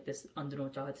 like this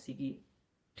andro chahat sigi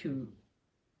to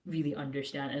really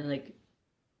understand. And like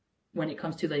when it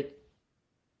comes to like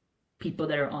people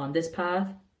that are on this path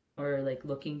or like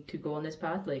looking to go on this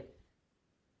path, like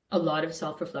a lot of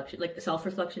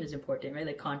self-reflection is important, right?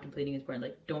 Like contemplating is important.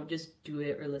 Like don't just do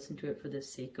it or listen to it for the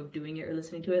sake of doing it or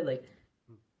listening to it. Like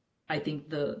I think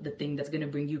the thing that's going to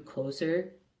bring you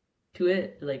closer to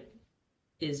it like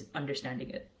is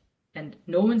understanding it. And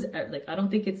no one's like I don't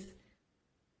think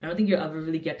you'll ever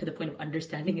really get to the point of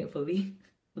understanding it fully.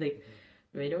 Like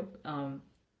right,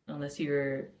 unless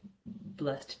you're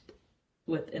blessed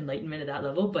with enlightenment at that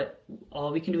level. But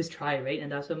all we can do is try, right?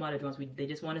 And that's what Maharaj wants. They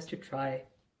just want us to try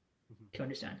to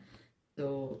understand.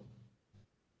 So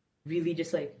really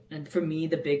just like, and for me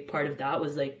the big part of that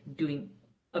was like doing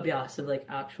abhyas of like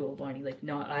actual learning. Like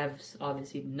no, I have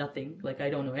obviously nothing, like I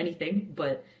don't know anything,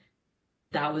 but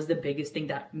that was the biggest thing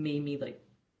that made me like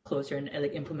closer and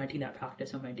like implementing that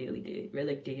practice on my day, right?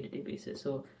 Like day-to-day basis.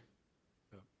 So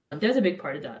there's a big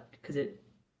part of that, because it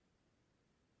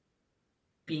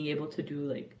being able to do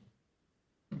like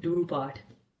do part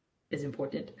is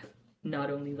important.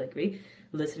 Not only like right,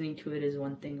 listening to it is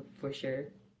one thing for sure,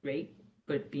 right?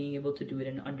 But being able to do it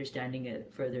and understanding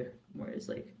it further more is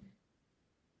like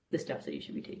the steps that you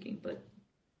should be taking. But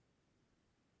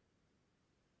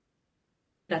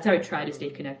that's how I try to stay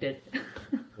connected.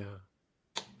 Yeah.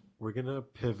 We're gonna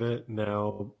pivot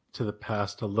now to the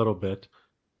past a little bit.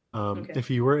 Okay. If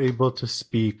you were able to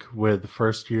speak with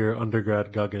first year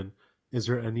undergrad Gagan, is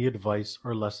there any advice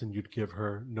or lesson you'd give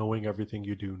her knowing everything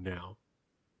you do now?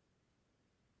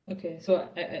 Okay, so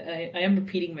I am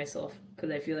repeating myself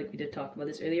because I feel like we did talk about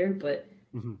this earlier, but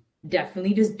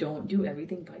definitely just don't do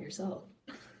everything by yourself.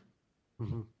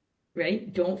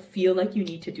 Right? Don't feel like you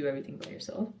need to do everything by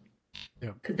yourself.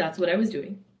 Yeah. Because that's what I was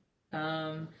doing.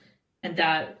 And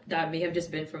that may have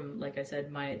just been from, like I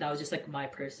said, that was just like my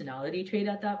personality trait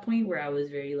at that point, where I was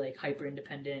very like hyper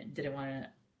independent,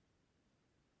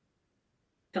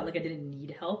 felt like I didn't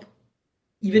need help.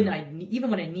 Even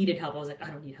when I needed help, I was like, I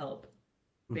don't need help.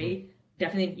 Right?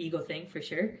 Definitely an ego thing for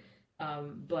sure.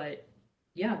 But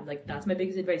yeah, like that's my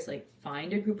biggest advice. Like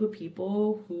find a group of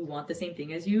people who want the same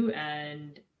thing as you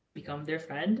and become their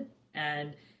friend,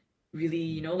 and really,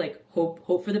 you know, like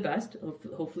hope for the best.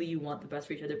 Hopefully you want the best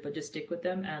for each other, but just stick with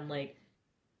them, and like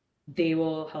they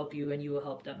will help you and you will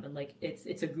help them. And like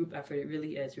it's a group effort. It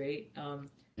really is, right?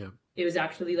 It was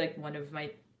actually like one of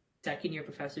my second year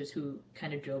professors who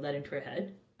kind of drilled that into her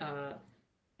head.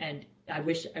 And I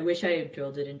wish I had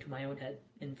drilled it into my own head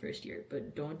in first year.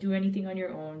 But don't do anything on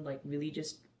your own. Like really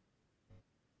just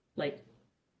like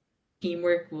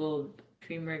teamwork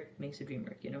makes a dream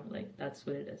work, you know? Like that's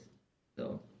what it is.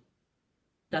 So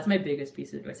that's my biggest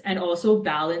piece of advice. And also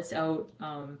balance out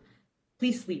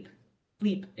please sleep.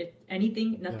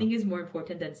 Nothing is more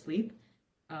important than sleep.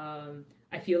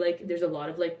 I feel like there's a lot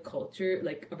of like culture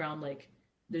like around like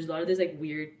there's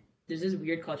this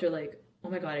weird culture like, oh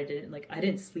my god, I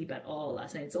didn't sleep at all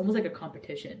last night. It's almost like a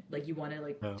competition. Like you want to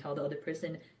like tell the other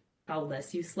person how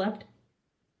less you slept.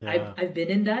 Yeah. I've been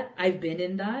in that,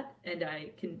 and I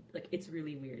can like it's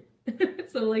really weird.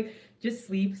 So like just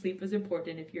sleep is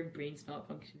important. If your brain's not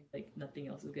functioning, like nothing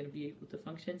else is going to be able to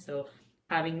function. So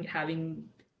having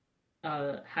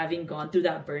gone through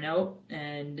that burnout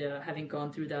and having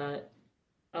gone through that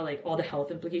like all the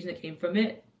health implications that came from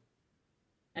it,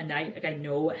 and I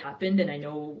know what happened, and I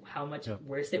know how much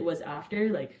worse it was after.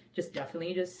 Like, just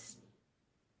definitely just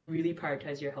really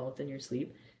prioritize your health and your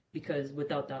sleep, because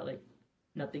without that, like,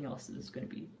 nothing else is going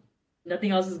to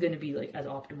be like as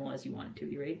optimal as you want it to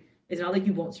be, right? It's not like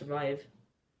you won't survive,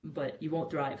 but you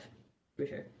won't thrive for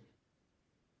sure,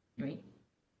 right?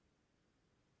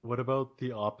 What about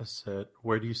the opposite?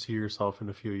 Where do you see yourself in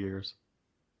a few years?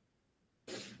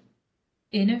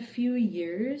 In a few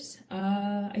years,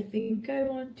 I think I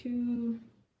want to,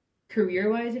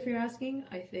 career-wise, if you're asking,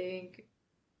 I think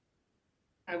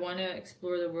I want to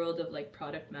explore the world of like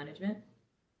product management,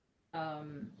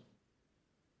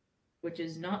 which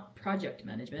is not project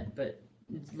management, but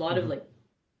it's a lot of like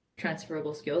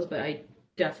transferable skills. But I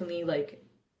definitely like,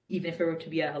 even if I were to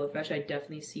be at HelloFresh, I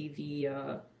definitely see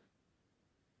the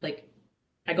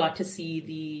I got to see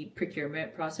the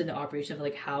procurement process and the operation of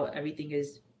like how everything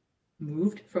is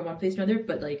moved from one place to another,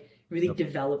 but like really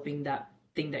developing that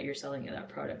thing that you're selling at that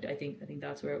product. I think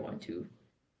that's where I want to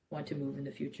move in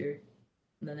the future.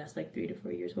 And then that's like 3 to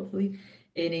 4 years, hopefully.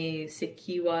 In a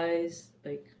Sikhi wise,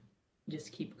 like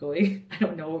just keep going. I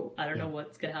don't know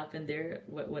what's gonna happen there.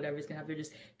 Whatever's gonna happen,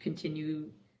 just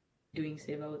continue doing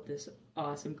seva with this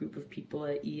awesome group of people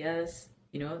at ES.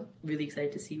 Really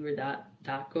excited to see where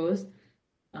that goes.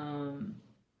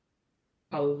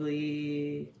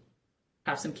 Probably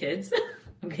have some kids.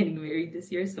 I'm getting married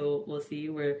this year, so we'll see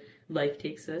where life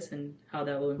takes us and how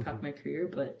that will impact my career.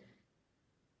 But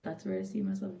that's where I see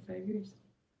myself in 5 years.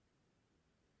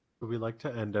 We like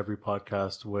to end every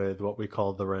podcast with what we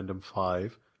call the random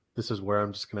five. This is where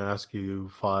I'm just going to ask you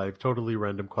 5 totally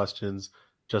random questions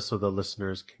just so the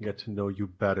listeners can get to know you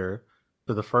better.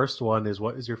 So the first one is,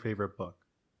 what is your favorite book?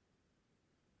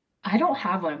 I don't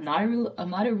have one.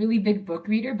 I'm not a really big book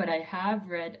reader, but I have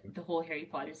read the whole Harry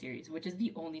Potter series, which is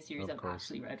the only series I've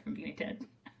actually read from beginning to end.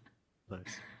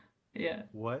 Nice. Yeah.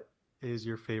 What is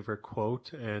your favorite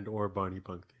quote and or Bani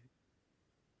Bhakti?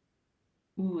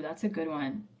 Ooh, that's a good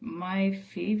one. My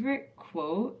favorite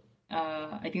quote,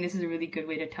 I think this is a really good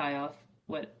way to tie off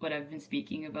what I've been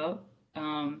speaking about,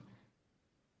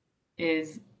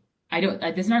 is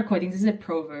this is not a quote, I think this is a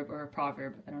proverb or a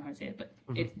proverb. I don't know how to say it, but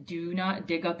it's do not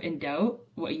dig up in doubt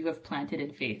what you have planted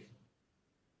in faith.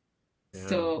 Yeah.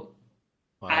 So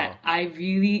wow. I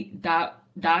really,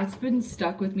 that's been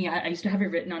stuck with me. I used to have it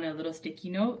written on a little sticky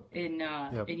note in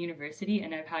university,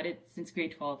 and I've had it since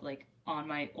grade 12, like on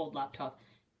my old laptop.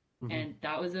 And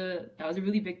that was a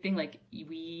really big thing. Like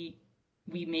we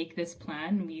make this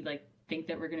plan, we like think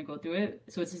that we're gonna go through it.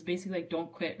 So it's just basically like,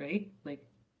 don't quit, right? Like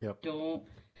don't,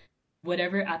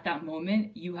 whatever at that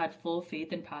moment you had full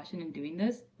faith and passion in doing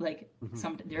this, like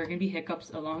there are gonna be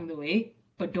hiccups along the way,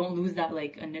 but don't lose that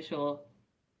like initial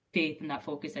faith and that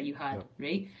focus that you had,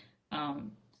 right?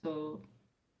 So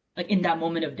like in that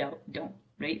moment of doubt, don't,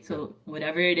 right? So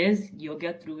whatever it is, you'll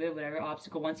get through it. Whatever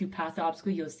obstacle, once you pass the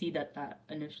obstacle, you'll see that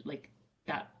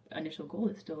initial goal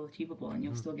is still achievable, and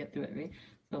you'll still get through it, right?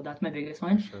 So that's my biggest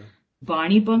one. Sure.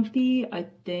 Bani Bhakti, I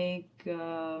think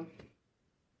I'm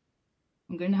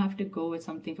gonna have to go with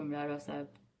something from Rara Sahib.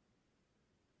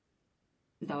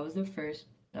 That was the first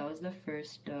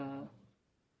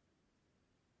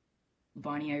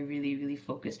Bani I really, really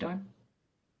focused on.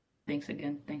 Thanks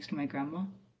to my grandma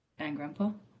and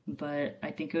grandpa. But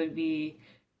I think it would be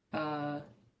Gur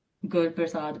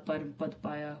Prasad Param Pad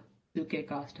Paya Duke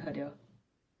Kast Harya,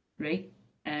 right?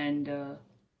 And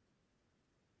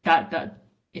that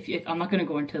if I'm not gonna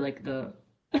go into like the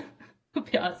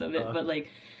piyas of it, but like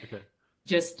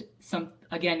just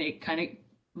again, it kind of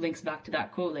links back to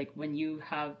that quote, like when you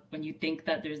think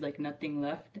that there's like nothing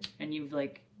left and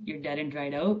you're dead and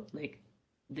dried out, like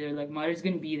they're like Mother's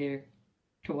gonna be there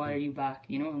to water you back,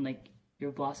 and like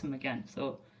you'll blossom again.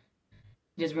 So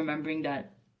just remembering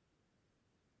that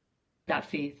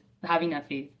faith, having that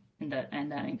faith and that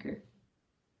anchor.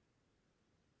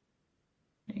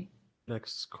 Okay.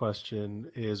 Next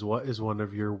question is, what is one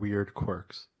of your weird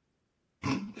quirks?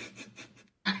 I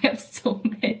have so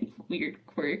many weird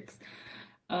quirks.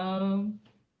 I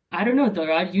don't know,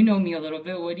 Dorad, you know me a little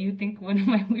bit. What do you think one of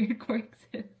my weird quirks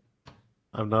is?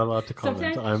 I'm not allowed to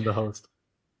comment. I'm the host.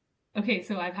 Okay,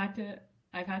 so I've had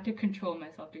to control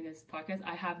myself during this podcast.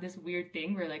 I have this weird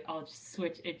thing where like I'll just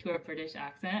switch into a British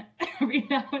accent every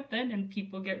now and then, and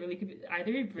people get really confused.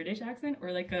 Either a British accent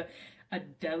or like a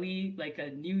Delhi, like a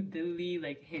New Delhi,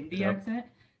 like Hindi accent.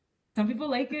 Some people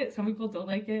like it, some people don't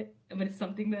like it, but it's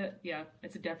something that,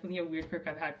 it's definitely a weird quirk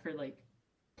I've had for like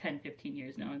 10, 15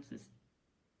 years now. It's just...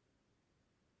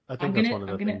 I think that's one of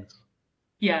the things.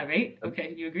 Yeah, right?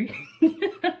 Okay, you agree?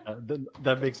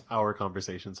 That makes our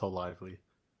conversation so lively.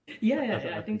 Yeah,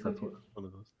 I think so too. One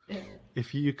of those. Yeah.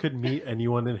 If you could meet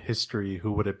anyone in history,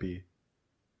 who would it be?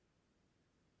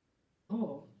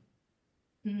 Oh.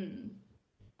 I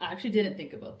actually didn't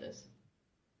think about this.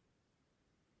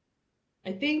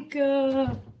 I think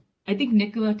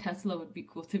Nikola Tesla would be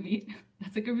cool to meet.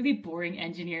 That's like a really boring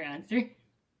engineer answer.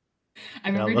 I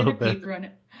remember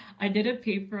I did a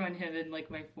paper on him in like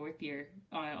my 4th year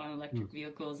on electric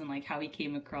vehicles and like how he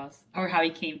came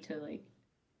to like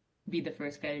be the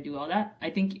first guy to do all that.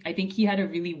 I think he had a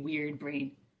really weird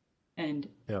brain, and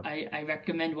I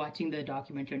recommend watching the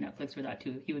documentary on Netflix for that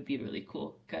too. He would be a really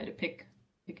cool guy to pick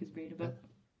his brain about.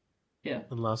 Yeah.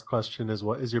 And last question is,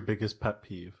 what is your biggest pet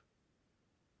peeve?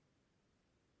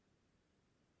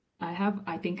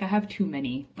 I think I have too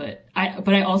many, but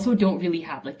I also don't really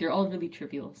have, like, they're all really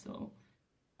trivial. So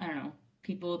I don't know,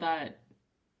 people that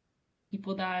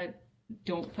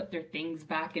don't put their things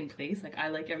back in place. Like, I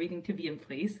like everything to be in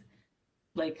place.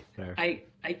 Like Fair. I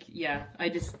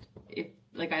just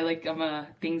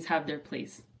things have their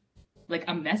place. Like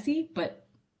I'm messy, but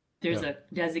there's a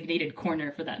designated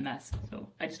corner for that mess. So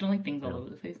I just don't like things all over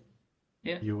the place.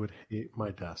 Yeah. You would hate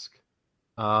my desk.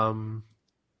 That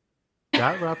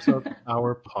wraps up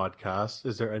our podcast.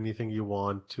 Is there anything you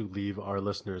want to leave our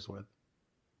listeners with?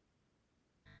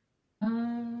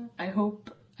 I hope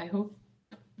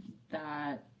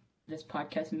that this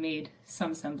podcast made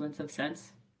some semblance of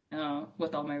sense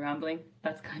with all my rambling.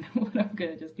 That's kind of what I'm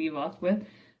gonna just leave off with.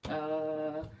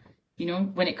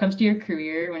 When it comes to your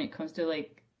career, when it comes to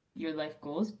like your life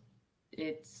goals,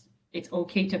 it's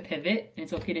okay to pivot and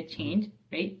it's okay to change,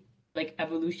 right? Like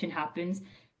evolution happens.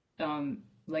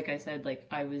 Like I said, like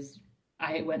I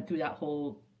went through that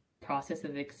whole process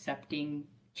of accepting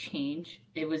change.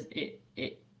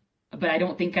 But I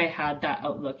don't think I had that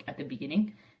outlook at the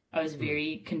beginning. I was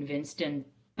very convinced and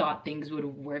thought things would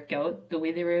work out the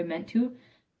way they were meant to.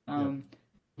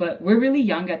 But we're really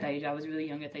young at that age. I was really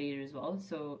young at that age as well.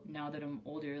 So now that I'm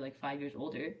older, like 5 years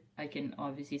older, I can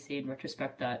obviously say in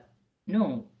retrospect that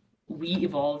no, we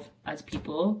evolve as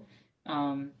people.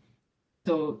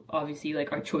 So obviously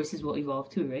like our choices will evolve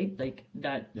too, right? Like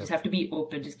that just have to be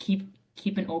open. Just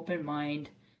keep an open mind.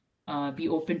 Be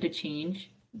open to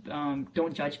change.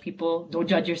 Don't judge people. Don't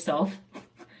judge yourself.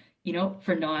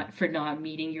 For not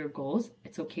meeting your goals.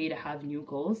 It's okay to have new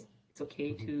goals. It's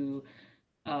okay to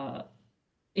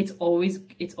it's always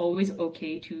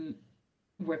okay to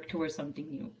work towards something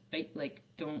new, right? Like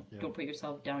don't put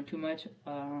yourself down too much.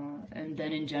 And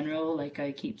then in general, like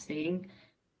I keep saying,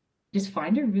 just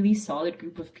find a really solid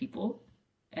group of people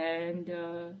and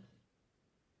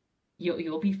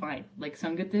you'll be fine. Like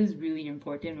Sangata is really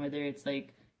important, whether it's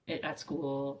like at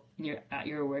school, at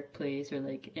your workplace, or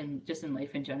like in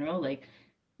life in general. Like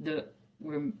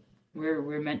we're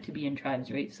meant to be in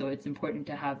tribes, right? So it's important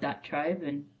to have that tribe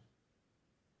and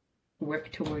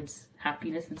work towards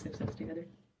happiness and success together.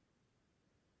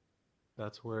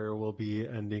 That's where we'll be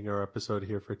ending our episode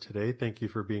here for today. Thank you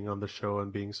for being on the show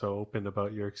and being so open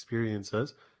about your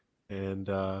experiences. And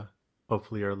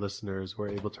hopefully our listeners were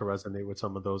able to resonate with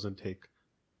some of those and take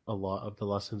a lot of the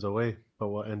lessons away. But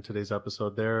we'll end today's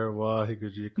episode there.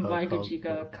 Waheguru Ji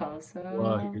Ka Khalsa.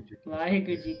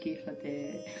 Waheguru Ji Ki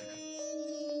Fateh.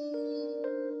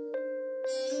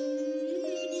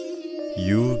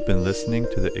 You've been listening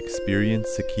to the Experience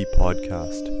Sikhi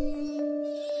podcast.